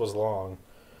house was long.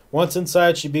 Once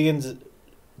inside,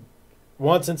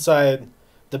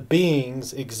 the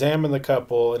beings examined the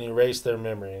couple and erased their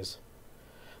memories.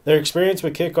 Their experience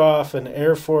would kick off an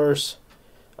Air Force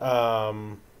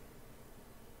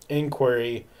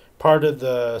inquiry, part of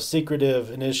the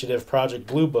secretive initiative Project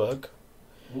Blue Book,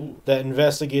 that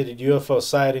investigated UFO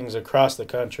sightings across the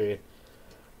country.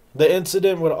 The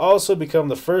incident would also become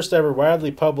the first ever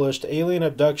widely published alien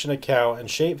abduction account and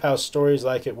shape how stories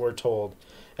like it were told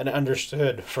and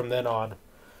understood from then on.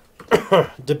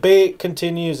 Debate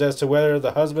continues as to whether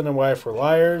the husband and wife were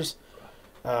liars,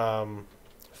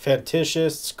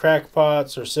 fantasists,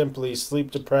 crackpots, or simply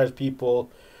sleep-deprived people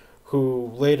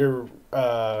who later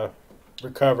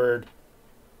recovered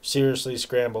seriously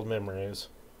scrambled memories.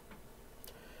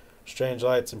 Strange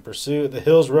lights in pursuit. The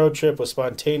Hills road trip was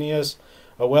spontaneous.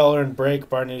 A well-earned break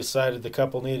Barney decided the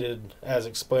couple needed, as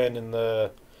explained in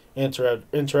the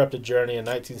Interrupted Journey, a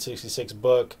 1966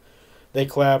 book. They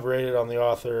collaborated on the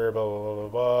author, blah, blah,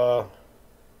 blah,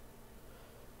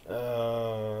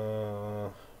 blah.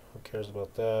 Who cares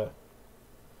about that?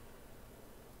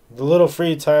 The little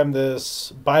free time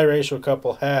this biracial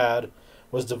couple had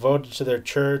was devoted to their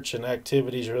church and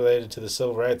activities related to the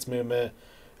civil rights movement.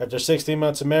 After 16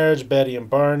 months of marriage, Betty and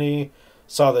Barney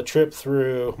saw the trip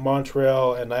through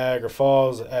Montreal and Niagara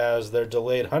Falls as their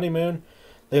delayed honeymoon.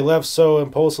 They left so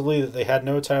impulsively that they had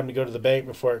no time to go to the bank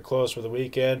before it closed for the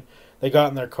weekend. They got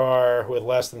in their car with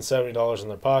less than $70 in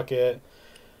their pocket.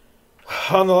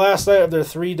 On the last night of their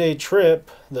 3-day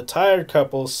trip, the tired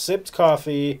couple sipped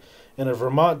coffee in a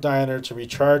Vermont diner to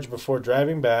recharge before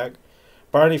driving back.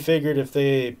 Barney figured if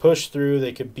they pushed through,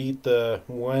 they could beat the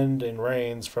wind and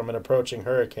rains from an approaching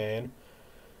hurricane.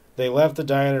 They left the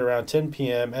diner around 10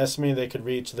 p.m., estimating they could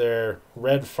reach their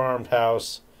red farmed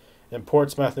house in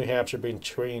Portsmouth, New Hampshire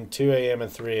between 2 a.m.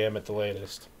 and 3 a.m. at the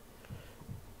latest.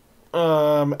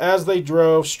 As they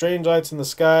drove, strange lights in the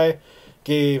sky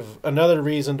gave another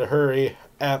reason to hurry.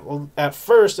 At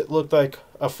first, it looked like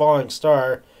a falling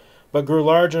star, but grew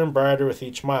larger and brighter with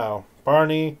each mile.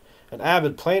 Barney, an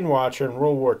avid plane watcher and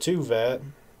World War II vet,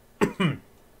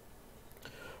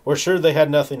 were sure they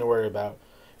had nothing to worry about.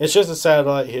 It's just a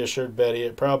satellite, he assured Betty.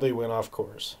 It probably went off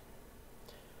course.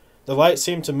 The light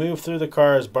seemed to move through the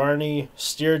car as Barney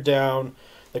steered down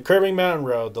the curving mountain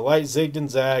road. The light zigged and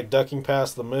zagged, ducking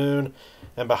past the moon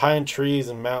and behind trees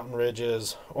and mountain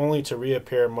ridges, only to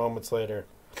reappear moments later.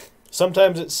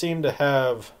 Sometimes it seemed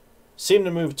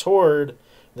to move toward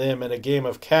them in a game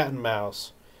of cat and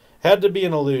mouse. Had to be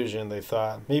an illusion, they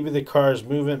thought. Maybe the car's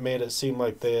movement made it seem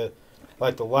like the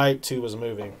light too was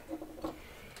moving.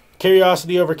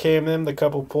 Curiosity overcame them. The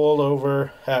couple pulled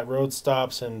over at road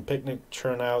stops and picnic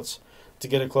turnouts to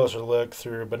get a closer look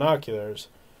through binoculars.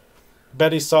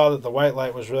 Betty saw that the white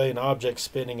light was really an object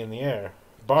spinning in the air.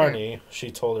 Barney, she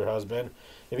told her husband,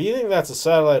 if you think that's a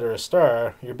satellite or a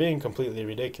star, you're being completely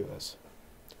ridiculous.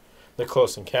 The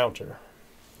close encounter.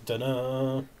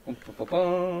 Da-da.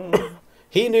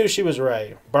 He knew she was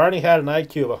right. Barney had an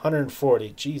IQ of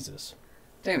 140. Jesus.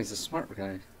 Damn, he's a smart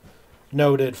guy.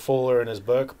 Noted Fuller in his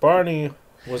book. Barney,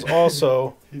 was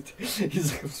also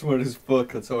He's like, I'm smart as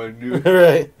fuck. That's how I knew.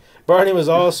 right. Barney was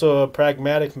also a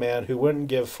pragmatic man who wouldn't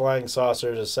give flying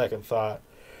saucers a second thought.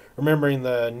 Remembering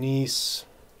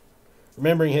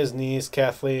his niece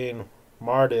Kathleen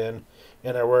Martin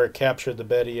in her work captured the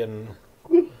Betty and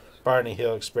Barney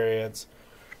Hill experience.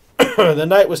 The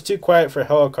night was too quiet for a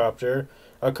helicopter,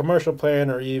 a commercial plane,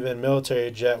 or even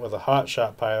military jet with a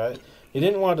hotshot pilot. He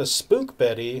didn't want to spook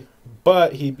Betty,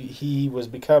 but he was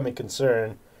becoming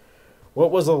concerned.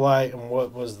 What was the light, and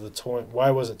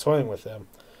why was it toying with him?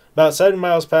 About 7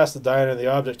 miles past the diner,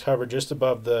 the object hovered just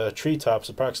above the treetops,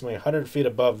 approximately 100 feet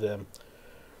above them.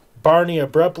 Barney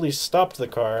abruptly stopped the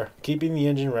car, keeping the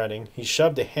engine running. He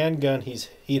shoved a handgun he'd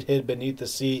hid beneath the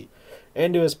seat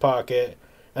into his pocket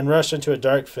and rushed into a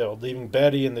dark field, leaving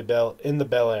Betty in the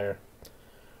Bel Air.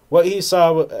 What he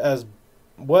saw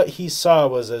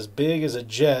was as big as a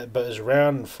jet, but as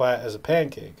round and flat as a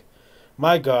pancake.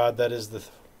 My God,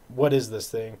 what is this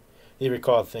thing? He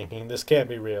recalled thinking. This can't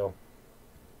be real.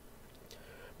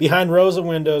 Behind rows of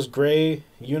windows, gray,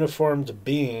 uniformed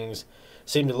beings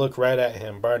seemed to look right at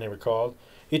him, Barney recalled.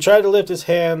 He tried to lift his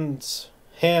hand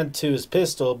to his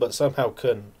pistol, but somehow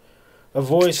couldn't. A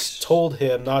voice told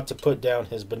him not to put down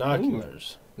his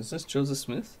binoculars. Ooh, is this Joseph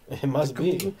Smith? It must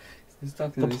be. He's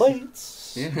talking The to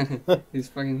plates. Yeah, he's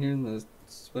fucking hearing the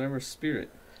whatever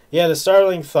spirit. He had a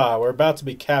startling thought. We're about to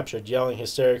be captured. Yelling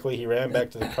hysterically, he ran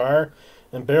back to the car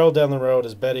and barreled down the road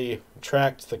as Betty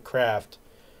tracked the craft,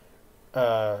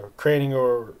 craning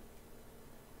her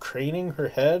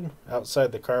head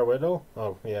outside the car window.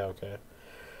 Oh, yeah, okay.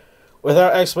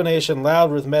 Without explanation,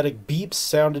 loud rhythmic beeps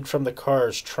sounded from the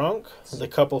car's trunk. The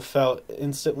couple felt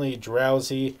instantly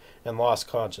drowsy and lost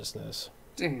consciousness.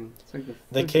 Damn. Like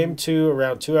they came to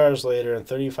around 2 hours later and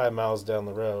 35 miles down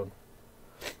the road.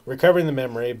 Recovering the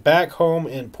memory, back home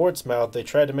in Portsmouth, they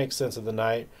tried to make sense of the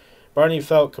night. Barney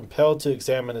felt compelled to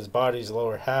examine his body's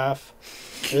lower half.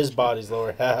 So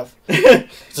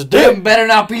Damn, better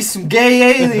not be some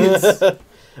gay aliens.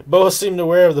 Both seemed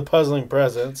aware of the puzzling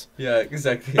presence. Yeah,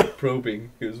 exactly.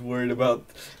 Probing. He was worried about.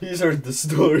 He's heard the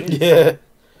story. Yeah.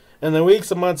 In the weeks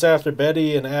and months after,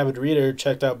 Betty, an avid reader,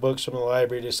 checked out books from the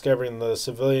library, discovering the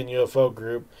Civilian UFO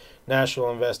Group National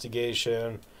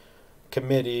Investigation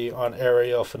Committee on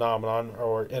Aerial Phenomenon,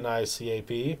 or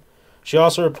NICAP. She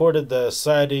also reported the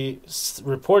sighting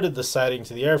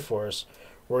to the Air Force,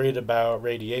 worried about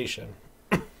radiation.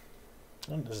 What,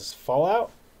 is this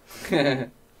Fallout?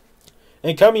 In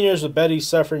coming years, with Betty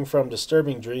suffering from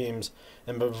disturbing dreams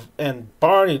and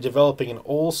Barney developing an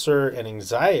ulcer and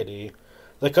anxiety,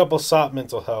 the couple sought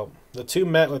mental help. The two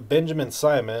met with Benjamin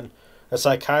Simon, a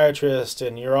psychiatrist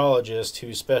and neurologist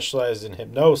who specialized in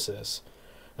hypnosis,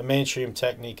 a mainstream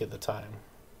technique at the time.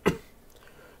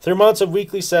 Through months of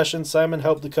weekly sessions, Simon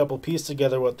helped the couple piece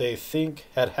together what they think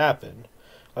had happened.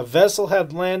 A vessel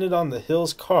had landed on the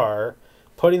Hills' car,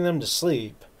 putting them to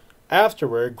sleep.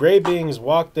 Afterward, gray beings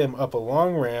walked them up a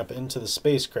long ramp into the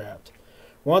spacecraft.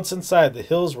 Once inside, the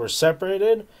Hills were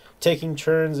separated, taking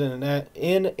turns in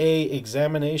a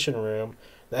examination room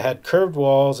that had curved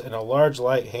walls and a large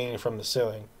light hanging from the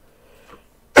ceiling.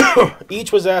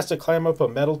 Each was asked to climb up a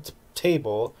metal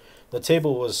table. The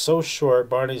table was so short,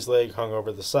 Barney's leg hung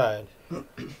over the side.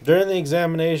 During the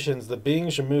examinations, the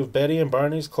beings removed Betty and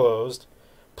Barney's clothes,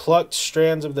 plucked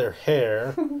strands of their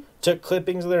hair, took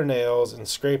clippings of their nails, and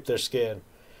scraped their skin.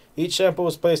 Each sample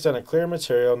was placed on a clear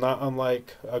material, not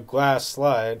unlike a glass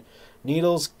slide.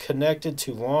 Needles connected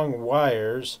to long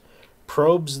wires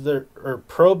probed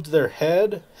their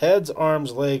heads,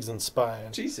 arms, legs, and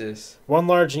spine. Jesus. One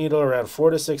large needle around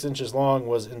 4 to 6 inches long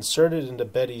was inserted into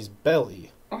Betty's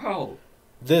belly. Oh.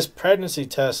 This pregnancy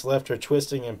test left her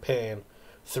twisting in pain.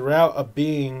 Throughout, a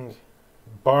being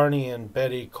Barney and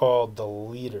Betty called the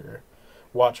leader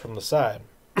watched from the side.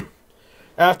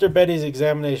 After Betty's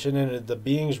examination ended, the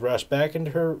beings rushed back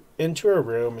into her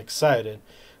room, excited.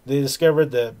 They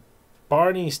discovered that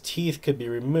Barney's teeth could be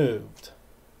removed.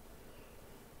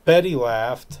 Betty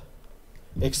laughed,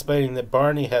 explaining that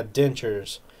Barney had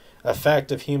dentures, a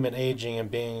fact of human aging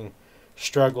and being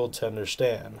struggled to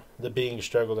understand. The being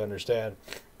struggled to understand.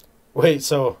 Wait,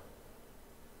 so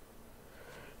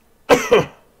the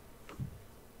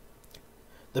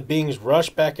beings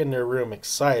rushed back in their room,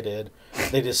 excited.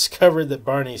 They discovered that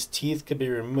Barney's teeth could be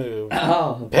removed.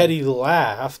 Oh. Betty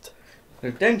laughed.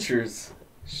 They're dentures.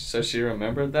 So she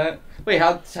remembered that? Wait,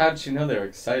 how did she know they were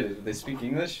excited? Did they speak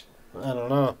English? I don't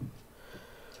know.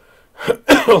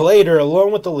 Later,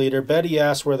 alone with the leader, Betty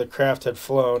asked where the craft had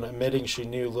flown, admitting she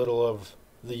knew little of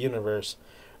the universe.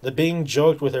 The being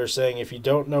joked with her, saying, if you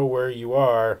don't know where you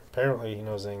are, apparently he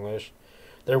knows English,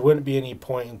 there wouldn't be any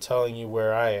point in telling you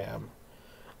where I am.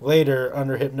 Later,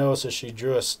 under hypnosis, she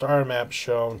drew a star map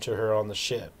shown to her on the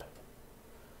ship.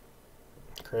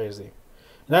 Crazy.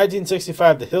 In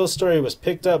 1965, The Hill Story was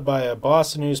picked up by a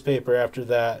Boston newspaper. After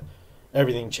that,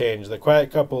 everything changed. The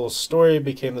Quiet Couple's story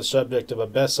became the subject of a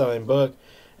best-selling book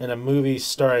and a movie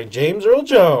starring James Earl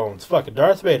Jones. Fucking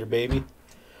Darth Vader, baby.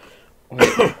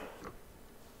 The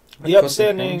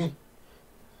upstanding...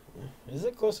 Is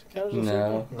it Close Encounters of the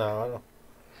Third Kind? No,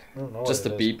 I don't know. Just the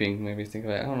beeping made me think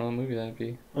of it. I don't know what movie that'd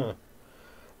be. Huh.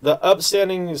 The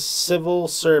upstanding civil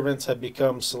servants have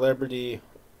become celebrity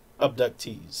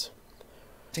abductees.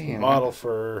 Damn. Model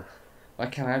for... Why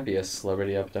can't I be a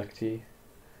celebrity abductee?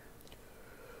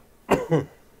 I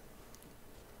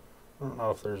don't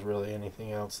know if there's really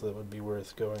anything else that would be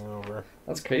worth going over.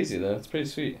 That's crazy, though. It's pretty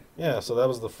sweet. Yeah, so that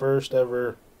was the first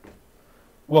ever...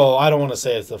 Well, I don't want to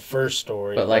say it's the first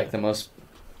story. But like the most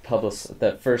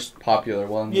that first popular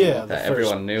one that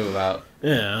everyone knew about.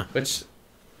 Yeah. Which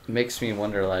makes me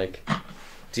wonder, like,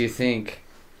 do you think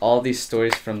all these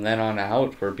stories from then on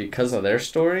out were because of their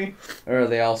story? Or are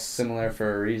they all similar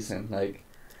for a reason? Like,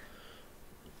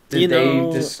 did they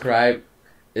describe...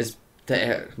 Is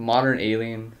the modern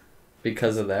alien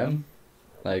because of them?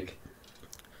 Like...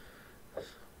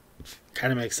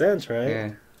 Kind of makes sense, right?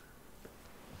 Yeah.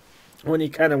 When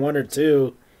you kind of wonder,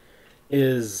 too,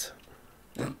 is...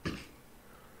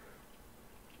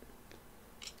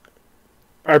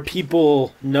 Are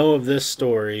people know of this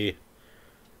story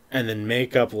and then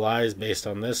make up lies based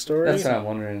on this story? That's what I'm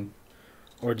wondering.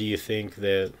 Or do you think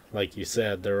that, like you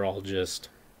said, they're all just...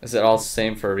 Is it all the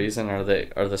same for a reason, or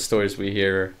are the stories we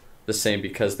hear the same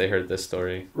because they heard this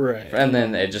story? Right. And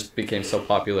then it just became so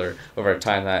popular over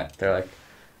time that they're like,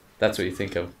 that's what you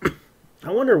think of. I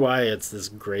wonder why it's this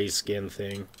gray skin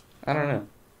thing. I don't know.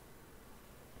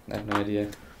 I have no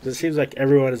idea. It seems like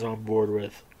everyone is on board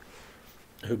with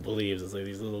who believes it's like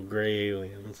these little gray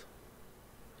aliens.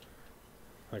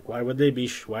 Like, why would they be?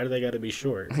 Why do they got to be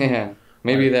short? Yeah,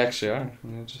 maybe they actually are. I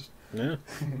mean, Yeah.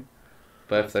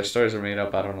 But if their stories are made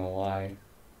up, I don't know why.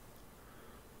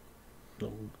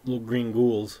 Little green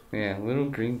ghouls. Yeah, little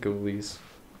green ghoulies.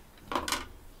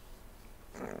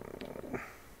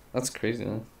 That's crazy,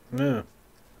 huh? Yeah.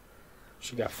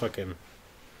 She got fucking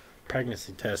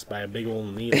pregnancy test by a big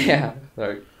old needle. Yeah.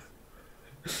 Like,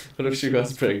 what if she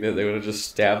was pregnant? They would have just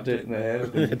stabbed it in the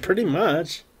head. Pretty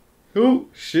much. Oh,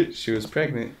 shit, she was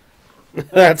pregnant.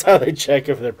 That's how they check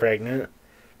if they're pregnant.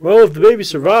 Well, if the baby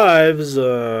survives,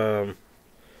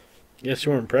 guess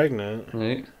you weren't pregnant.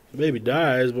 Right. If the baby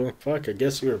dies, well, fuck, I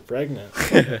guess you were pregnant.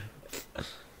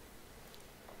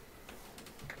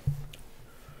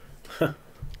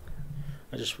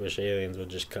 I just wish aliens would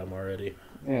just come already.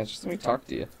 Yeah, just let me talk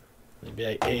to you. They'd be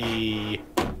like, hey...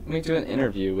 Let me do an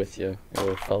interview with you,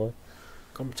 old fella.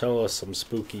 Come tell us some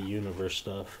spooky universe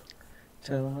stuff.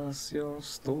 Tell us your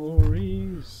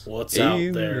stories. What's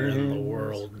out there in the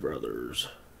world, brothers?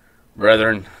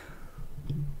 Brethren.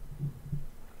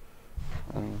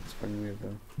 I don't know, it's pretty weird,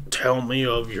 though. Tell me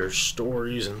of your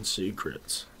stories and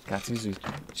secrets. It's usually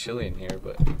chilly in here,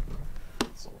 but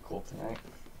it's a little cold tonight.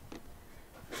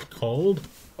 Cold?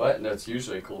 What? No, it's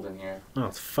usually cold in here. Oh,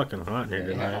 it's fucking hot in here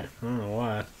tonight. I don't know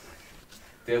why.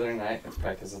 The other night, it's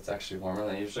probably because it's actually warmer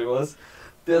than it usually was.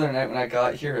 The other night when I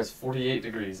got here, it's 48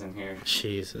 degrees in here.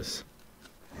 Jesus.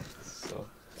 So,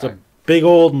 it's a big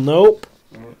old nope.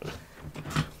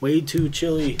 Mm-hmm. Way too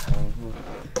chilly.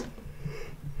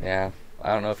 Yeah,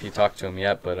 I don't know if you talked to him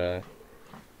yet, but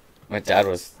my dad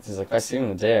he's like, if I see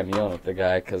him today, I'm yelling at the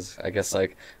guy, because I guess,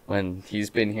 like, when he's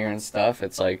been here and stuff,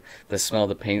 it's like, the smell of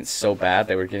the paint's so bad,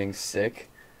 they were getting sick.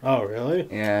 Oh, really?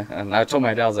 Yeah, and I told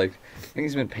my dad, I was like, I think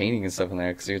he's been painting and stuff in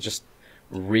there, because it just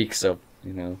reeks of,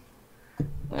 you know,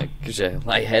 like, gives you a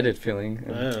lightheaded feeling.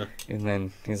 Yeah. And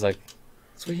then he's like,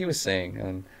 that's what he was saying,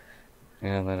 and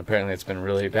then apparently it's been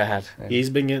really bad. And he's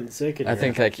been getting sick in I here.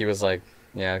 think, like, he was, like,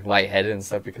 yeah, lightheaded and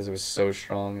stuff, because it was so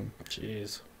strong.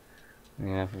 Jeez.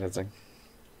 Yeah, that's like,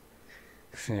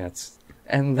 yeah,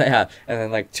 and then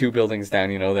like 2 buildings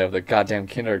down, you know, they have the goddamn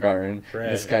kindergarten. Right.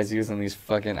 This guy's using these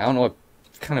fucking, I don't know what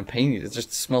kind of paint, it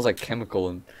just smells like chemical,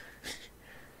 and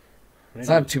it's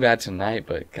not too bad tonight,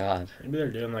 but God. Maybe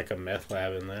they're doing like a meth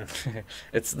lab in there.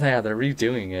 They're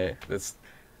redoing it. It's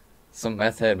some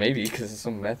meth head, maybe, because it's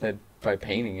some meth head by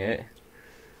painting it.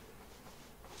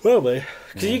 Probably.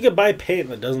 Because you could buy paint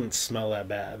that doesn't smell that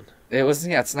bad. It was,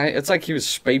 yeah, it's nice. It's like he was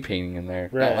spray painting in there,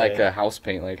 right. Not like a house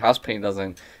paint. Like, house paint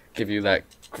doesn't give you that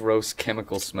gross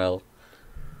chemical smell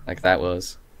like that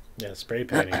was. Yeah, spray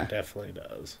painting definitely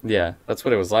does. Yeah, that's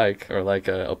what it was like, or like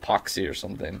a epoxy or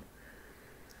something.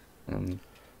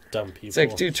 Dumb people. It's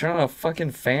like, dude, turn on a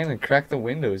fucking fan and crack the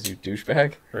windows, you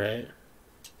douchebag. Right.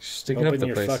 Sticking up Open the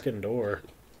your place. fucking door.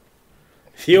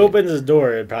 If he opens his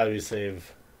door, it'd probably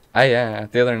save. Yeah.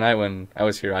 The other night when I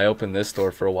was here, I opened this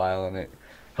door for a while, and it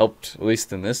helped, at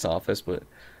least in this office, but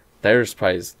theirs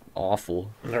probably is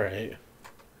awful. All right.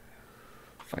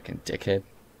 Fucking dickhead.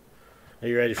 Are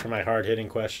you ready for my hard-hitting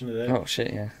question today? Oh,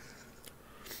 shit, yeah.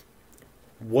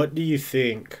 What do you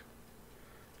think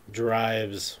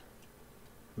drives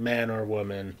man or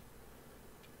woman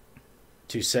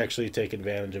to sexually take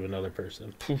advantage of another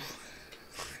person?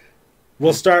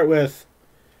 We'll start with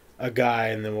a guy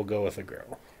and then we'll go with a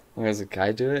girl. Why does a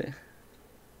guy do it?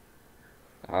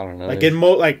 I don't know.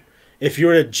 Like if you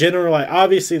were to generalize,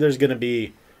 obviously there's going to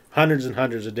be hundreds and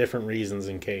hundreds of different reasons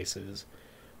and cases.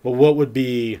 But what would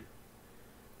be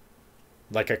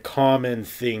like a common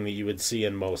thing that you would see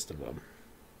in most of them?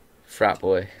 Frat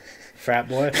boy. Frat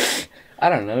boy? I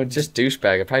don't know. Just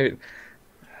douchebag.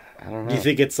 I don't know. Do you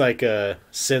think it's like a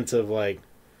sense of like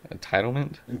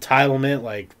entitlement,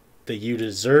 like that you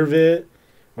deserve it,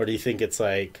 or do you think it's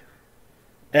like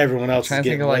everyone else I'm trying is to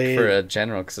think getting of laid? like for a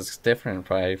general, because it's different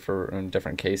probably in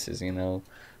different cases,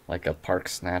 like a park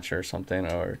snatcher or something,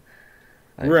 or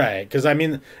like, right? Because I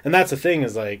mean, and that's the thing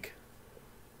is like,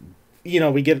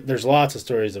 there's lots of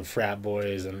stories of frat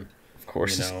boys, and of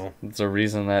course, it's a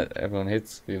reason that everyone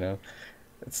hates.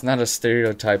 It's not a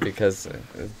stereotype because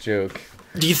it's a joke.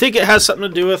 Do you think it has something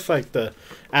to do with like the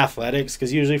athletics?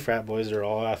 Because usually frat boys are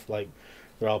all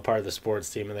they're all part of the sports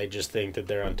team, and they just think that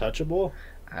they're untouchable.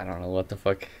 I don't know what the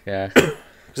fuck. Yeah, because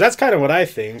that's kind of what I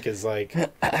think is like,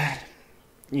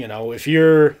 if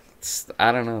you're,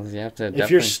 I don't know. You have to. If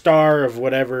you're star of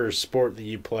whatever sport that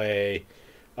you play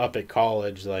up at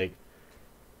college, like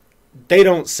they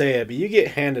don't say it, but you get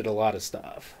handed a lot of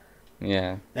stuff.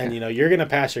 Yeah, and you're gonna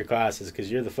pass your classes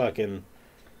because you're the fucking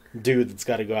dude that's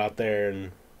got to go out there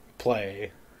and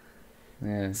play.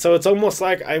 Yeah. So it's almost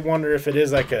like I wonder if it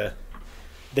is like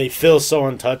they feel so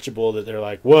untouchable that they're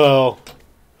like, well,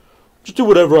 just do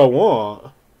whatever I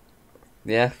want.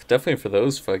 Yeah, definitely for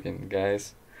those fucking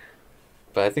guys.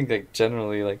 But I think like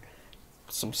generally like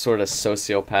some sort of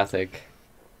sociopathic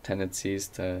tendencies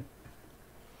to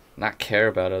not care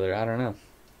about I don't know.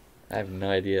 I have no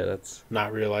idea. That's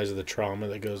not realize the trauma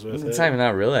that goes with it. It's not even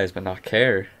not realize, but not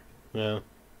care. Yeah.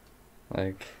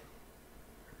 Like,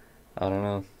 I don't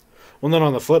know. Well, then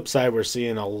on the flip side, we're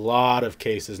seeing a lot of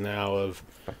cases now of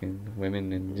fucking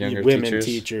women and younger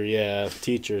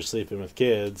teachers sleeping with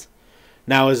kids.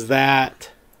 Now, is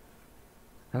that?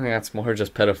 I think that's more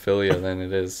just pedophilia than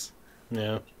it is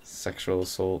sexual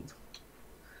assault.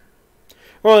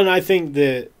 Well, and I think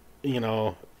that,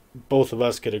 both of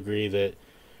us could agree that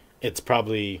it's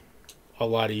probably a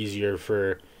lot easier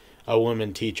for a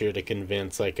woman teacher to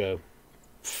convince like a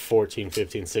 14,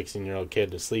 15, 16-year-old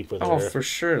kid to sleep with her. Oh, for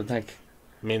sure. Like,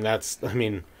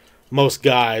 most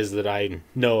guys that I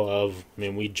know of,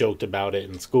 we joked about it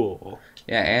in school.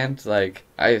 Yeah, and like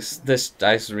I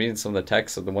was reading some of the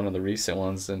texts of one of the recent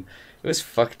ones, and it was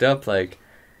fucked up. Like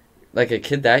a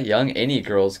kid that young, any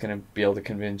girl's gonna be able to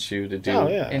convince you to do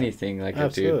anything like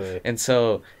Absolutely. a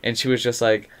dude. And she was just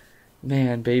like,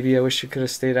 man, baby, I wish you could have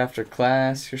stayed after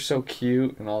class. You're so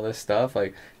cute and all this stuff.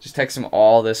 Like, just text him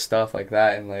all this stuff like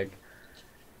that, and like,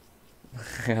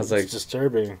 I was like,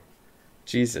 disturbing.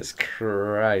 Jesus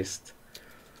Christ.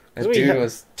 A dude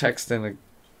was texting,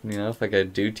 if like a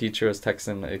dude teacher was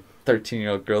texting a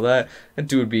 13-year-old girl that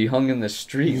dude would be hung in the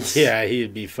streets. Yeah,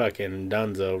 he'd be fucking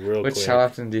donezo real quick. Which, how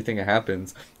often do you think it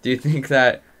happens? Do you think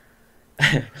that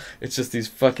it's just these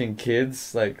fucking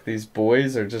kids, like these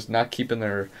boys, are just not keeping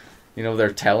their,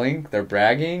 they're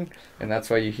bragging, and that's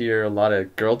why you hear a lot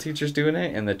of girl teachers doing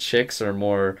it, and the chicks are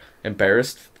more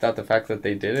embarrassed about the fact that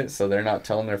they did it, so they're not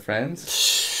telling their friends?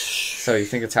 So you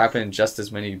think it's happening just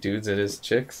as many dudes as it is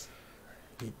chicks?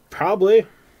 Probably.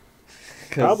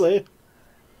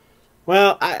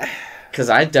 Well, because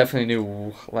I definitely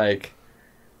knew like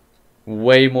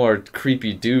way more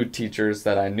creepy dude teachers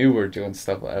that I knew were doing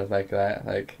stuff like that,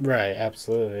 like right,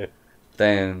 absolutely.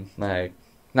 Than like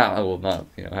not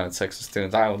having sex with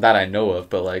students that I know of,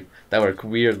 but like that were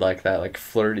weird like that, like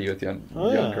flirty with young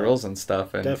girls and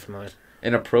stuff, and definitely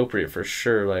inappropriate for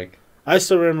sure. Like I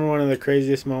still remember one of the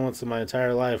craziest moments of my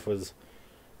entire life was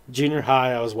junior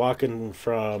high. I was walking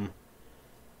from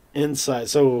inside,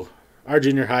 so our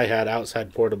junior high had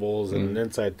outside portables and an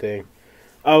inside thing.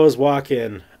 I was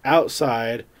walking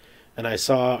outside, and I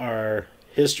saw our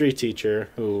history teacher,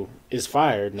 who is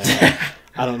fired now.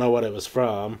 I don't know what it was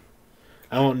from.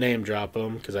 I won't name drop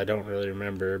him because I don't really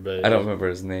remember. But I don't remember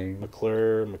his name.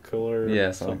 McClure,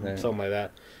 yeah, something like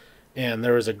that. And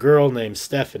there was a girl named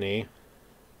Stephanie,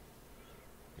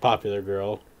 popular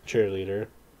girl, cheerleader.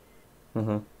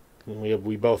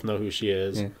 We both know who she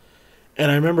is. Yeah.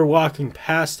 And I remember walking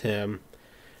past him,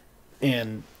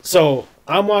 and so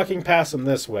I'm walking past him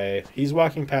this way. He's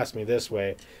walking past me this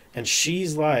way, and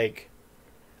she's like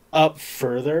up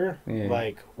further,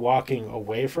 like walking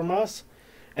away from us.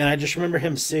 And I just remember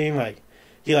him seeing like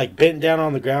he like bent down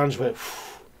on the ground, just went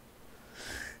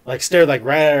like stared like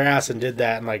right at her ass and did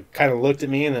that, and like kind of looked at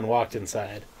me and then walked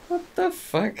inside. What the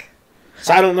fuck?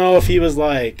 So I don't know if he was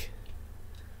like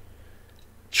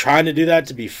trying to do that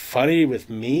to be funny with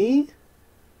me,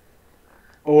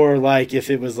 or like if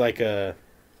it was like he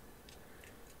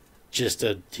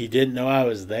didn't know I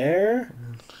was there.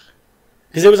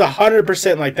 Because it was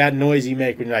 100% like that noise you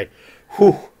make when you're like,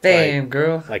 whew. Damn, like,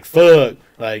 girl. Like, fuck.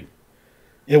 Like,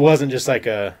 it wasn't just like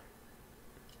a,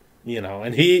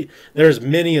 and there's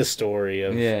many a story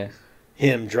of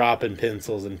him dropping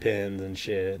pencils and pens and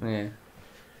shit. Yeah.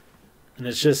 And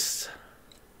it's just,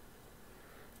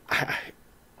 I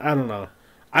don't know.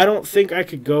 I don't think I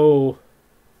could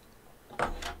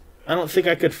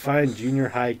find junior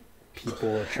high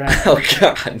people attractive. Oh,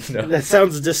 God, no. That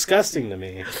sounds disgusting to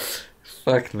me.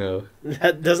 Fuck no.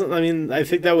 That doesn't, I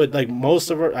think that would,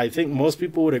 I think most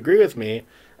people would agree with me.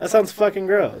 That sounds fucking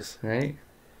gross. Right?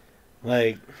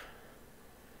 Like,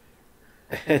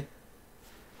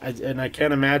 I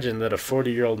can't imagine that a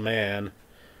 40-year-old man,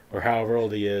 or however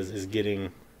old he is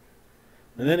getting,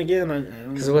 and then again,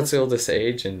 because what's the oldest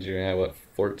age in junior high? What,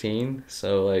 14?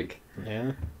 So, like,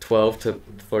 12 to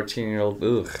 14-year-old,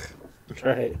 ugh.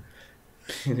 Right.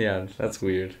 Yeah, that's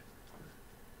weird.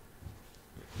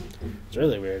 It's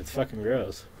really weird. It's fucking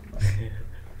gross.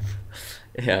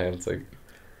 Yeah, it's like,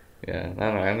 I don't know.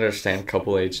 I understand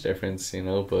couple age difference,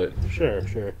 but Sure.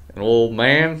 an old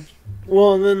man.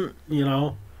 Well, and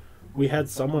then we had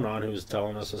someone on who was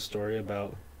telling us a story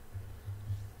about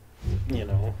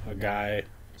a guy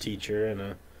teacher and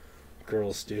a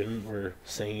girl student were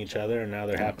seeing each other, and now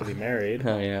they're happily married.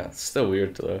 Oh yeah, it's still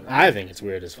weird though. I think it's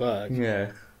weird as fuck.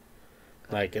 Yeah.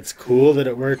 Like, it's cool that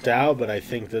it worked out, but I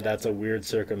think that that's a weird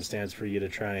circumstance for you to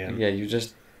try and... Yeah, you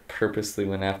just purposely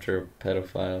went after a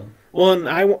pedophile. Well, and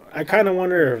I kind of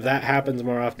wonder if that happens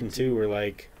more often, too, where,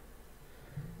 like,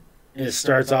 it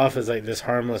starts off as, like, this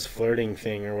harmless flirting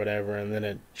thing or whatever, and then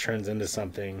it turns into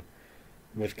something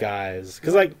with guys.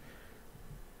 Because, like,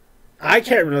 I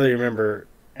can't really remember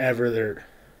ever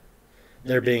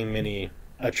there being many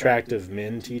attractive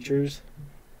men teachers.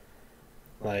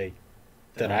 Like...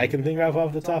 that I can think of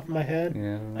off the top of my head.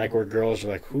 Yeah. Like, where girls are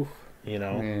like, whew,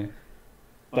 Yeah.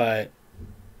 But,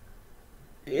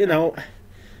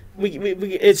 we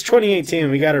it's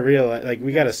 2018. We got to realize, like,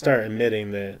 we got to start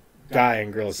admitting that guy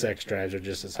and girl sex drives are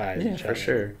just as high as each other. For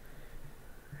sure.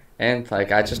 And,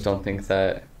 like, I just don't think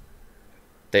that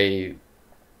I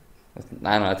don't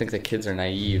know, I think the kids are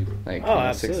naive. Like,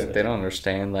 absolutely. They don't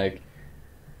understand, like,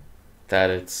 that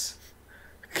it's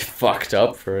fucked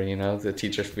up for the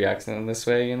teachers to be acting this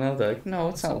way. They're like, no,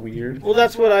 it's not weird. Well,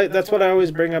 that's what I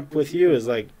always bring up with you is,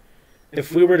 like,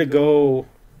 if we were to go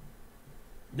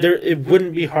there, it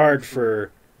wouldn't be hard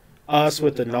for us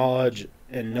with the knowledge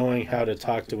and knowing how to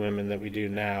talk to women that we do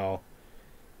now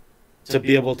to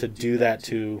be able to do that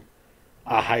to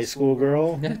a high school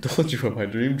girl. Yeah, I told you what my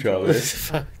dream job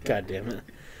is. God damn it.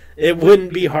 It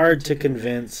wouldn't be hard to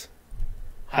convince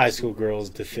high school girls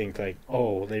to think, like,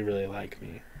 oh, they really like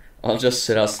me. I'll just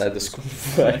sit outside the school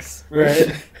flex.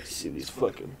 Right? See these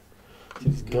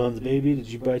guns, baby? Did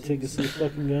you buy tickets to the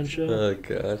fucking gun show? Oh,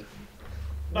 God.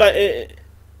 But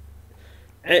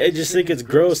I just think it's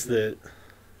gross that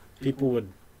people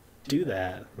would do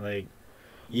that. Like,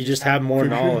 you just have more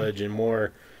knowledge and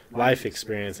more life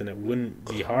experience, and it wouldn't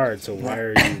be hard, so why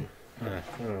are you... I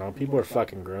don't know. People are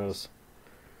fucking gross.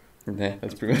 Yeah,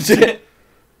 that's pretty much it.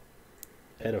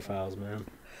 Pedophiles, man.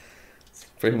 That's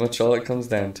pretty much all it comes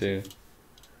down to.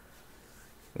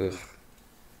 Ugh.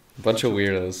 A bunch of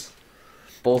weirdos.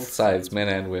 Both sides, men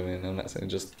and women. I'm not saying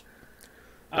just...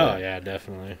 Oh, yeah,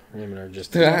 definitely. Women are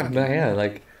just... Yeah,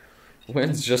 like,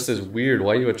 women's just as weird.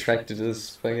 Why are you attracted to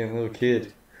this fucking little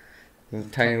kid? This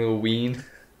tiny little ween?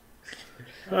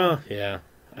 Oh, yeah.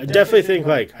 I definitely think,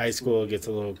 like, high school gets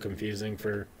a little confusing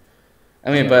for...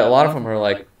 I mean, but a lot of them are,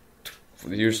 like,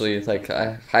 usually, like,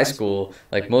 high school,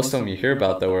 like, most of them you hear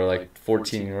about, though, are, like,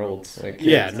 14-year-olds. Like,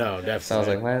 yeah, no, definitely. So I was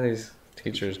like, why are these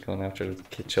teachers going after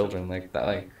children like that?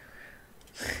 Like...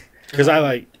 Because I,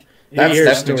 like... That's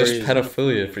definitely just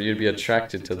pedophilia for you to be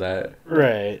attracted to that.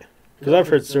 Right. Because I've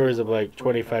heard stories of, like,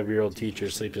 25-year-old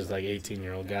teachers sleep with, like,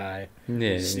 18-year-old guy.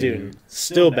 Yeah. Student.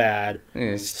 Still bad.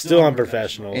 Yeah, still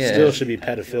unprofessional. Yeah. Still should be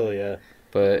pedophilia.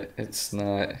 But it's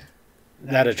not...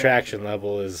 That attraction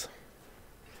level is...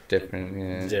 different,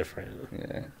 yeah. Different.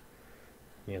 Yeah.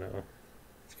 you know.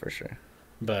 For sure.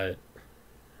 But,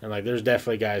 and like, there's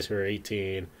definitely guys who are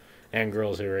 18 and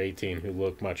girls who are 18 who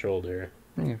look much older.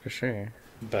 Yeah, for sure.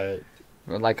 But,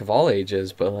 like, of all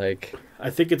ages, but like, I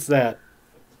think it's that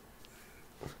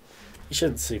you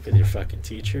shouldn't sleep with your fucking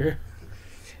teacher.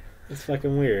 It's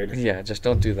fucking weird. yeah, just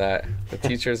don't do that. The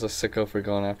teacher's a sicko for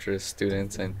going after his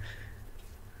students, and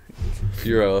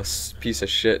you're a piece of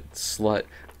shit slut,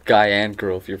 guy and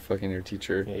girl, if you're fucking your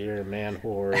teacher. Yeah, you're a man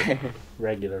whore,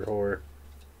 regular whore.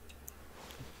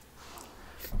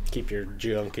 Keep your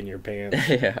junk in your pants.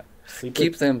 Yeah.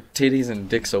 Keep them titties and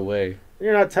dicks away.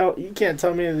 You can't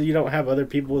tell me that you don't have other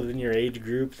people within your age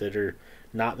group that are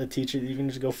not the teacher that you can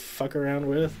just go fuck around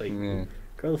with. Like, Yeah.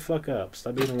 grow the fuck up.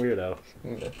 Stop being a weirdo.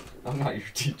 I'm not your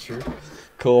teacher.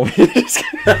 Cool. Your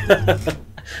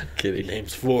Kidding.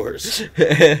 name's Force.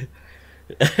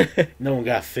 No one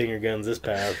got finger guns this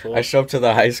powerful. I show up to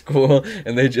the high school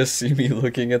and they just see me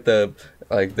looking at the,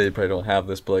 like, they probably don't have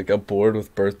this, but like a board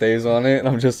with birthdays on it, and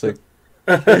I'm just like,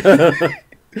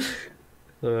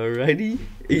 alrighty,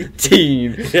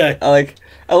 18. Yeah.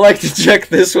 I like to check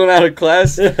this one out of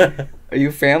class. Are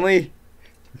you family?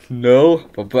 No,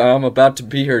 but I'm about to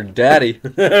be her daddy.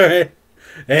 All right.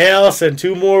 Hey, Allison,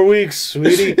 2 more weeks,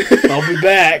 sweetie. I'll be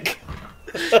back.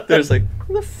 There's like,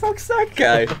 who the fuck's that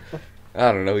guy?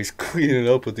 I don't know. He's cleaning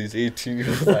up with these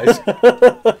 18-year-old guys.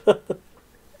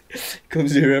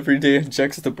 Comes here every day and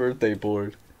checks the birthday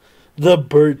board. The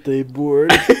birthday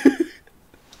board.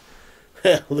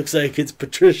 Looks like it's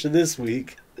Patricia this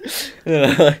week.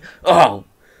 Oh,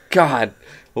 God.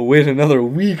 We'll wait another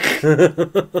week.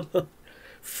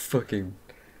 Fucking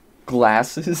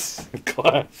glasses.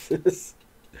 Glasses.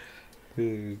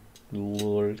 Good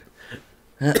Lord.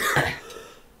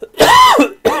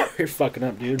 You're fucking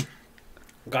up, dude.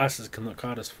 Glasses can look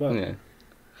hot as fuck. Yeah.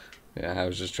 Yeah, I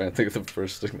was just trying to think of the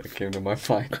first thing that came to my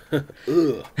mind.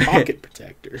 Ugh, pocket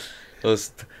protector.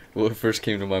 What first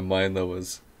came to my mind, though,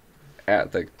 was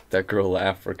at that girl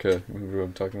Africa. Remember what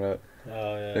I'm talking about?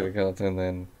 Oh, yeah. Yeah, we called her, and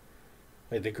then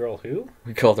Wait, the girl who?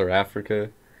 we called her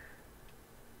Africa.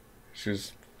 She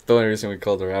was the only reason we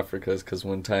called her Africa is because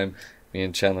one time me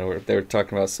and Chandler they were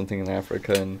talking about something in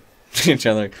Africa, and me and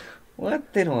Chandler like,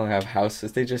 what? They don't have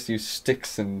houses. They just use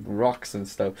sticks and rocks and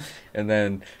stuff. And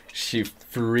then she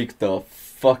freaked the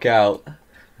fuck out.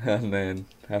 And then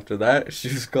after that, she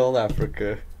was called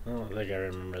Africa. I don't think I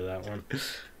remember that one.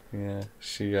 Yeah,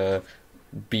 she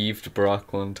beefed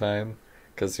Brock one time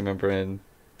because you remember in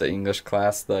the English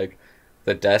class, like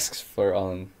the desks for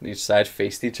on each side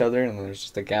faced each other, and there's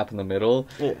just a gap in the middle.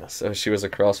 Yeah. So she was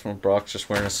across from Brock, just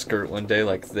wearing a skirt one day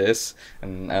like this,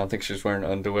 and I don't think she was wearing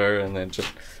underwear. And then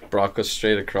just Brock was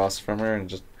straight across from her and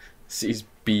just sees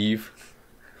beef.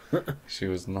 She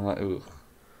was not. Ooh.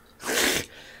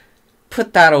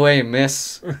 Put that away,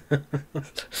 miss.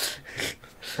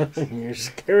 You're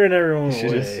scaring everyone She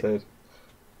away. just said,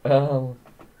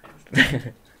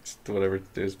 whatever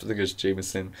it is. I think it's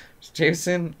Jameson.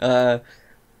 Jameson, are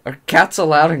cats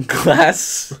allowed in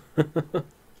class?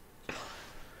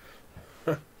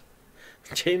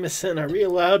 Jameson, are we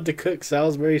allowed to cook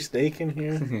Salisbury steak in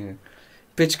here?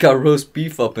 Bitch got roast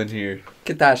beef up in here.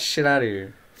 Get that shit out of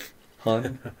here.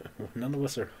 Hun. None of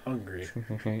us are hungry.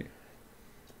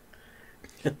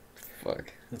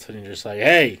 Fuck. That's when you're just like,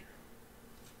 hey!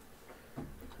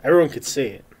 Everyone could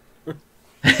see it.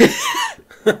 Hey,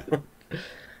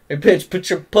 bitch, put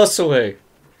your puss away.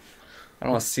 I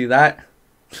don't want to see that.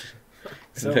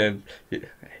 So- And then, yeah,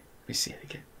 we see it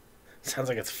again. Sounds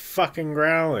like it's fucking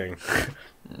growling.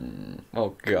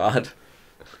 Oh, God.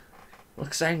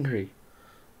 Looks angry.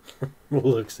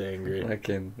 Looks angry.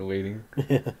 Again, waiting.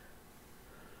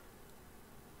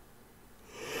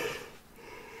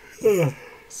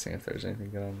 See if there's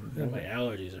anything going Yeah, on. my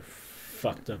allergies are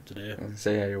fucked up today.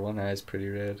 Say, yeah, your one eye's pretty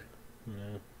red.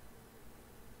 Yeah.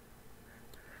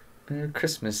 Merry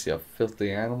Christmas, you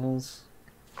filthy animals.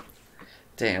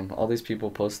 Damn, all these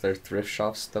people post their thrift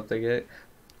shop stuff they get.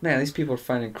 Man, these people are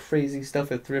finding crazy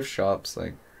stuff at thrift shops.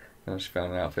 Like, I know she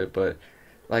found an outfit, but,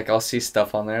 like, I'll see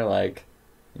stuff on there, like,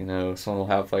 you know, someone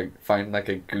will have, like, find, like,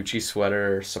 a Gucci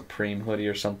sweater or Supreme hoodie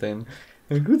or something.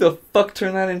 And who the fuck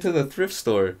turned that into the thrift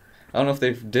store? I don't know if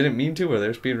they didn't mean to or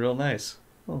they're just being real nice.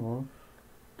 Aww.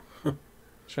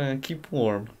 Trying to keep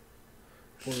warm.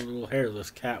 Poor little hairless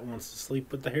cat wants to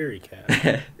sleep with the hairy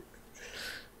cat.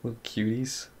 Little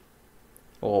cuties.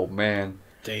 Oh, man.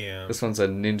 Damn. This one's a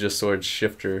ninja sword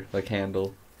shifter, like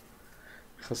handle.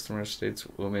 Customer states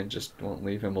woman just won't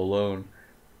leave him alone.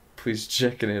 Please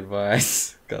check and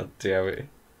advise. God damn it.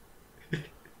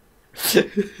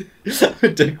 I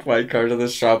take my car to the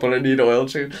shop when I need oil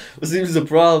change. What seems the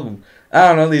problem? I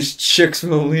don't know, these chicks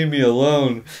won't leave me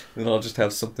alone. And I'll just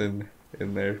have something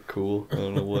in there cool. I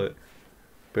don't know what.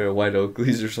 Pair of white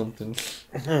Oakleys or something.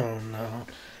 Oh, no.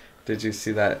 Did you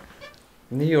see that?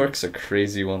 New York's a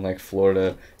crazy one, like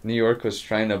Florida. New York was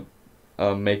trying to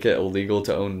make it illegal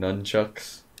to own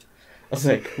nunchucks. I was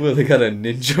like, well, they got a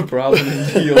ninja problem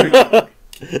in New York.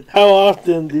 How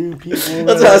often do people...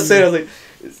 That's what I was saying. I was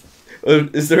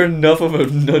like, is there enough of a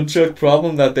nunchuck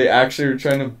problem that they actually are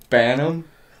trying to ban them?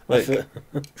 Like,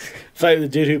 it's like the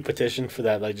dude who petitioned for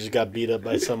that, like, just got beat up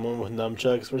by someone with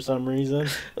nunchucks for some reason.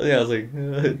 Yeah, I was like,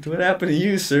 what happened to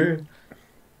you, sir?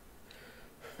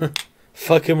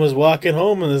 Fucking was walking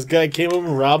home and this guy came up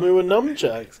and robbed me with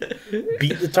nunchucks.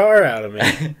 Beat the tar out of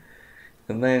me.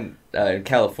 And then in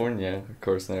California, of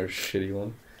course, another shitty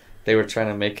one. They were trying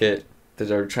to make it.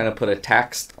 They were trying to put a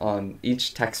tax on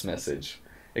each text message.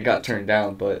 It got turned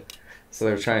down, but so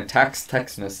they were trying to tax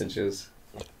text messages.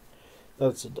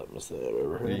 That's the dumbest thing I've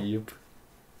ever heard. Yep.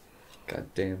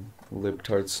 Goddamn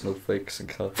libtard snowflakes and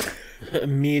cuff.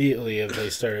 Immediately, if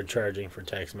they started charging for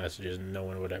text messages, no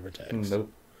one would ever text.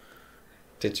 Nope.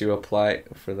 Did you apply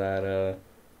for that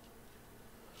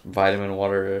vitamin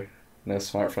water, no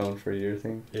smartphone for a year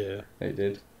thing? Yeah. I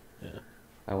did. Yeah.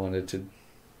 I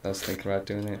was thinking about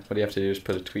doing it. What do you have to do? Just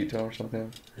put a tweet to them or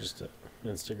something? Just an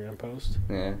Instagram post.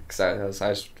 Yeah, because I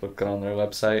was looking on their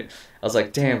website. I was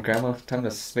like, damn, Grandma, time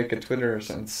to make a Twitter or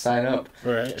something, sign up.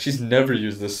 Right. She's never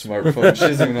used this smartphone. She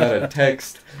doesn't even know how to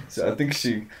text. So I think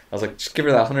I was like, just give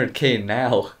her that 100K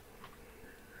now.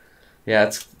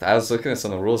 Yeah, I was looking at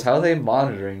some of the rules. How are they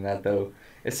monitoring that, though?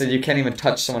 It said you can't even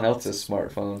touch someone else's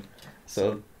smartphone.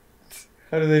 So,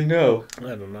 how do they know? I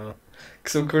don't know.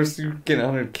 Because, of course, you get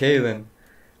 100K, then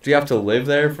do you have to live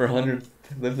there for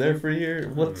a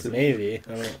year? What's it? Maybe.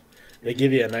 I don't, they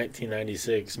give you a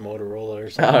 1996 Motorola or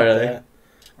something really? like that.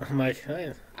 I'm like,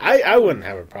 I wouldn't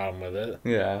have a problem with it.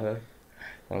 Yeah.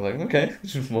 I was like, okay,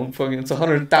 it's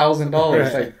 $100,000.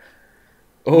 Right. Like,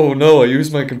 oh no, I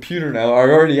use my computer now. I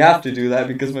already have to do that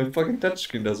because my fucking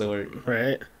touchscreen doesn't work.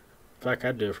 Right. Fuck,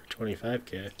 I'd do it for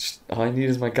 25K. All I need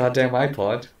is my goddamn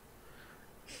iPod.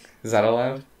 Is that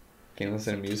allowed? Can you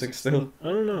listen to music still? I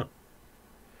don't know.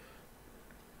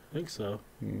 I think so.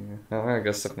 Yeah. Oh, I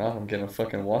guess if not, I'm getting a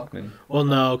fucking Walkman. Well,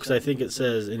 no, because I think it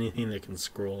says anything that can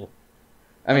scroll.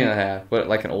 I mean, but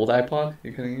like an old iPod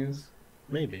you can use?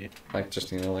 Maybe. Like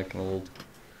just, like an old,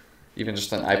 even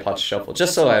just an iPod shuffle.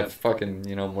 Just so I fucking,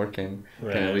 I'm working,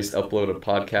 Right. can at least upload a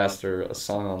podcast or a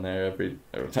song on there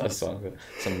or not a song, but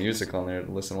some music on there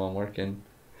to listen while I'm working.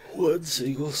 One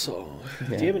single song.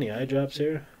 Yeah. Do you have any eye drops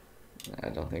here? I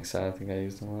don't think so. I think I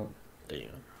used them up. Damn.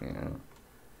 Yeah.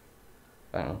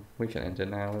 I don't know. We can end it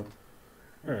now with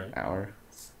Alright. an hour.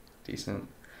 It's decent.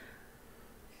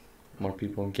 More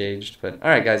people engaged. But,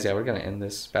 alright, guys. Yeah, we're going to end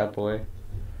this bad boy.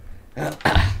 I'm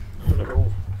gonna go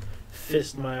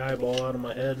fist my eyeball out of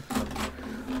my head.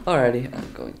 Alrighty.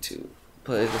 I'm going to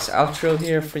play this outro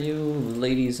here for you,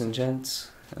 ladies and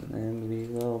gents. And then we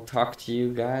will talk to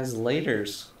you guys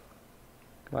laters.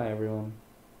 Bye, everyone.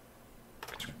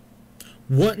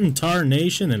 What in tar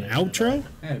nation, an outro?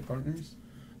 Hey, partners.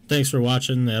 Thanks for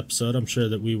watching the episode. I'm sure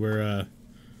that we were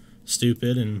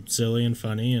stupid and silly and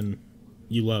funny, and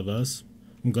you love us.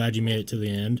 I'm glad you made it to the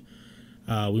end.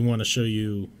 We want to show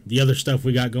you the other stuff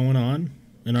we got going on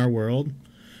in our world.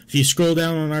 If you scroll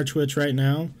down on our Twitch right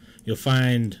now, you'll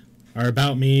find our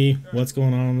About Me, what's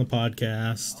going on the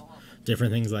podcast,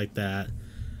 different things like that.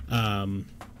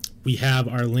 We have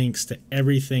our links to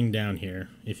everything down here.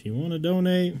 If you want to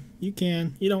donate, you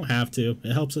can. You don't have to.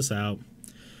 It helps us out.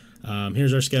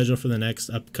 Here's our schedule for the next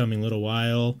upcoming little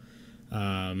while.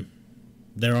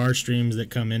 There are streams that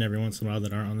come in every once in a while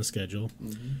that aren't on the schedule.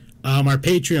 Mm-hmm. Our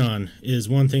Patreon is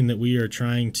one thing that we are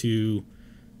trying to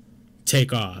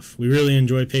take off. We really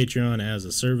enjoy Patreon as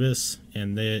a service,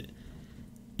 and they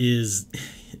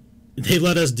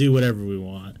let us do whatever we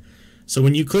want. So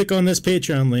when you click on this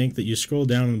Patreon link that you scroll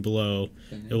down below,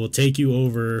 it will take you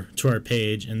over to our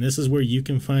page, and this is where you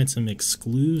can find some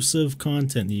exclusive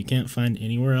content that you can't find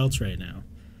anywhere else right now.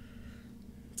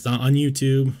 It's not on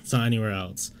YouTube. It's not anywhere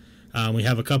else. We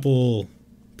have a couple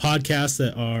podcasts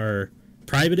that are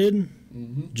privated,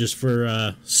 just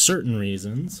for certain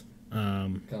reasons.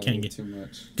 Got too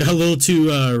much. Got a little too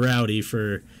rowdy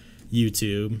for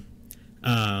YouTube.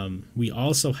 We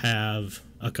also have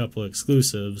a couple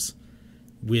exclusives,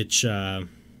 which are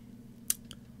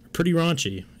pretty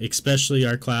raunchy, especially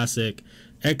our classic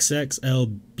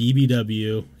XXL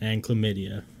BBW and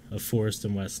Chlamydia, a Forest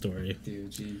and West story.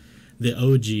 The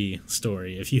OG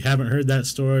story. If you haven't heard that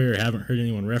story or haven't heard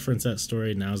anyone reference that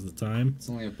story, now's the time. It's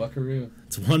only a buckaroo.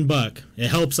 It's $1. It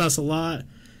helps us a lot,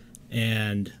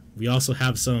 and We also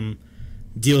have some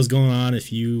deals going on.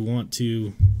 If you want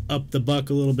to up the buck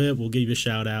a little bit, we'll give you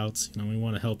shout outs. You know, we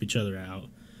want to help each other out.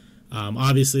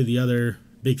 Obviously, the other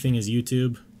big thing is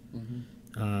YouTube.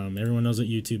 Everyone knows what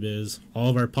YouTube is. All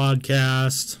of our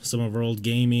podcasts, some of our old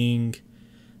gaming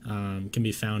can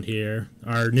be found here.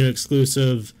 Our new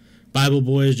exclusive Bible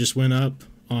Boys just went up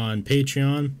on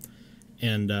Patreon.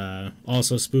 And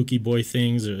also Spooky Boy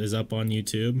Things is up on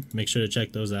YouTube. Make sure to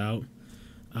check those out.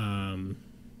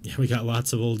 Yeah, we got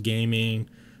lots of old gaming,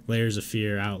 Layers of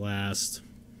Fear, Outlast,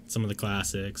 some of the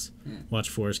classics. Watch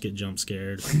Forrest get jump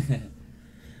scared.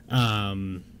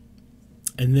 And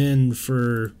then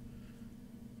for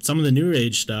some of the new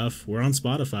age stuff, we're on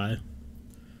Spotify.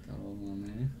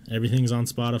 Everything's on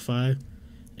Spotify.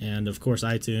 And, of course,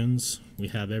 iTunes. We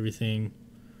have everything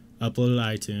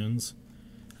uploaded to iTunes.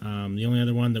 The only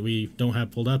other one that we don't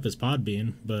have pulled up is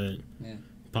Podbean, but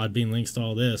Podbean links to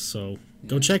all this, so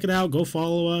go check it out. Go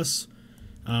follow us.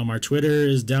 Our Twitter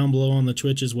is down below on the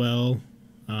Twitch as well.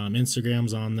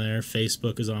 Instagram's on there.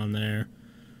 Facebook is on there.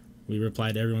 We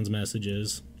reply to everyone's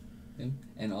messages.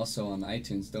 And also on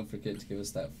iTunes, don't forget to give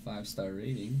us that 5-star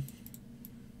rating.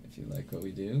 If you like what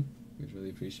we do, we'd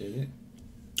really appreciate it.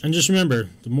 And just remember,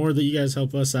 the more that you guys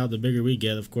help us out, the bigger we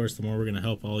get. Of course, the more we're going to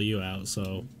help all you out,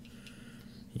 so...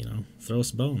 You know, throw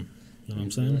us a bone. You know what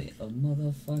I'm saying? Really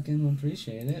motherfucking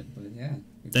appreciate it, but yeah.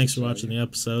 Thanks for watching the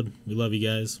episode. We love you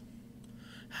guys.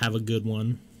 Have a good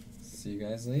one. See you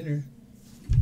guys later.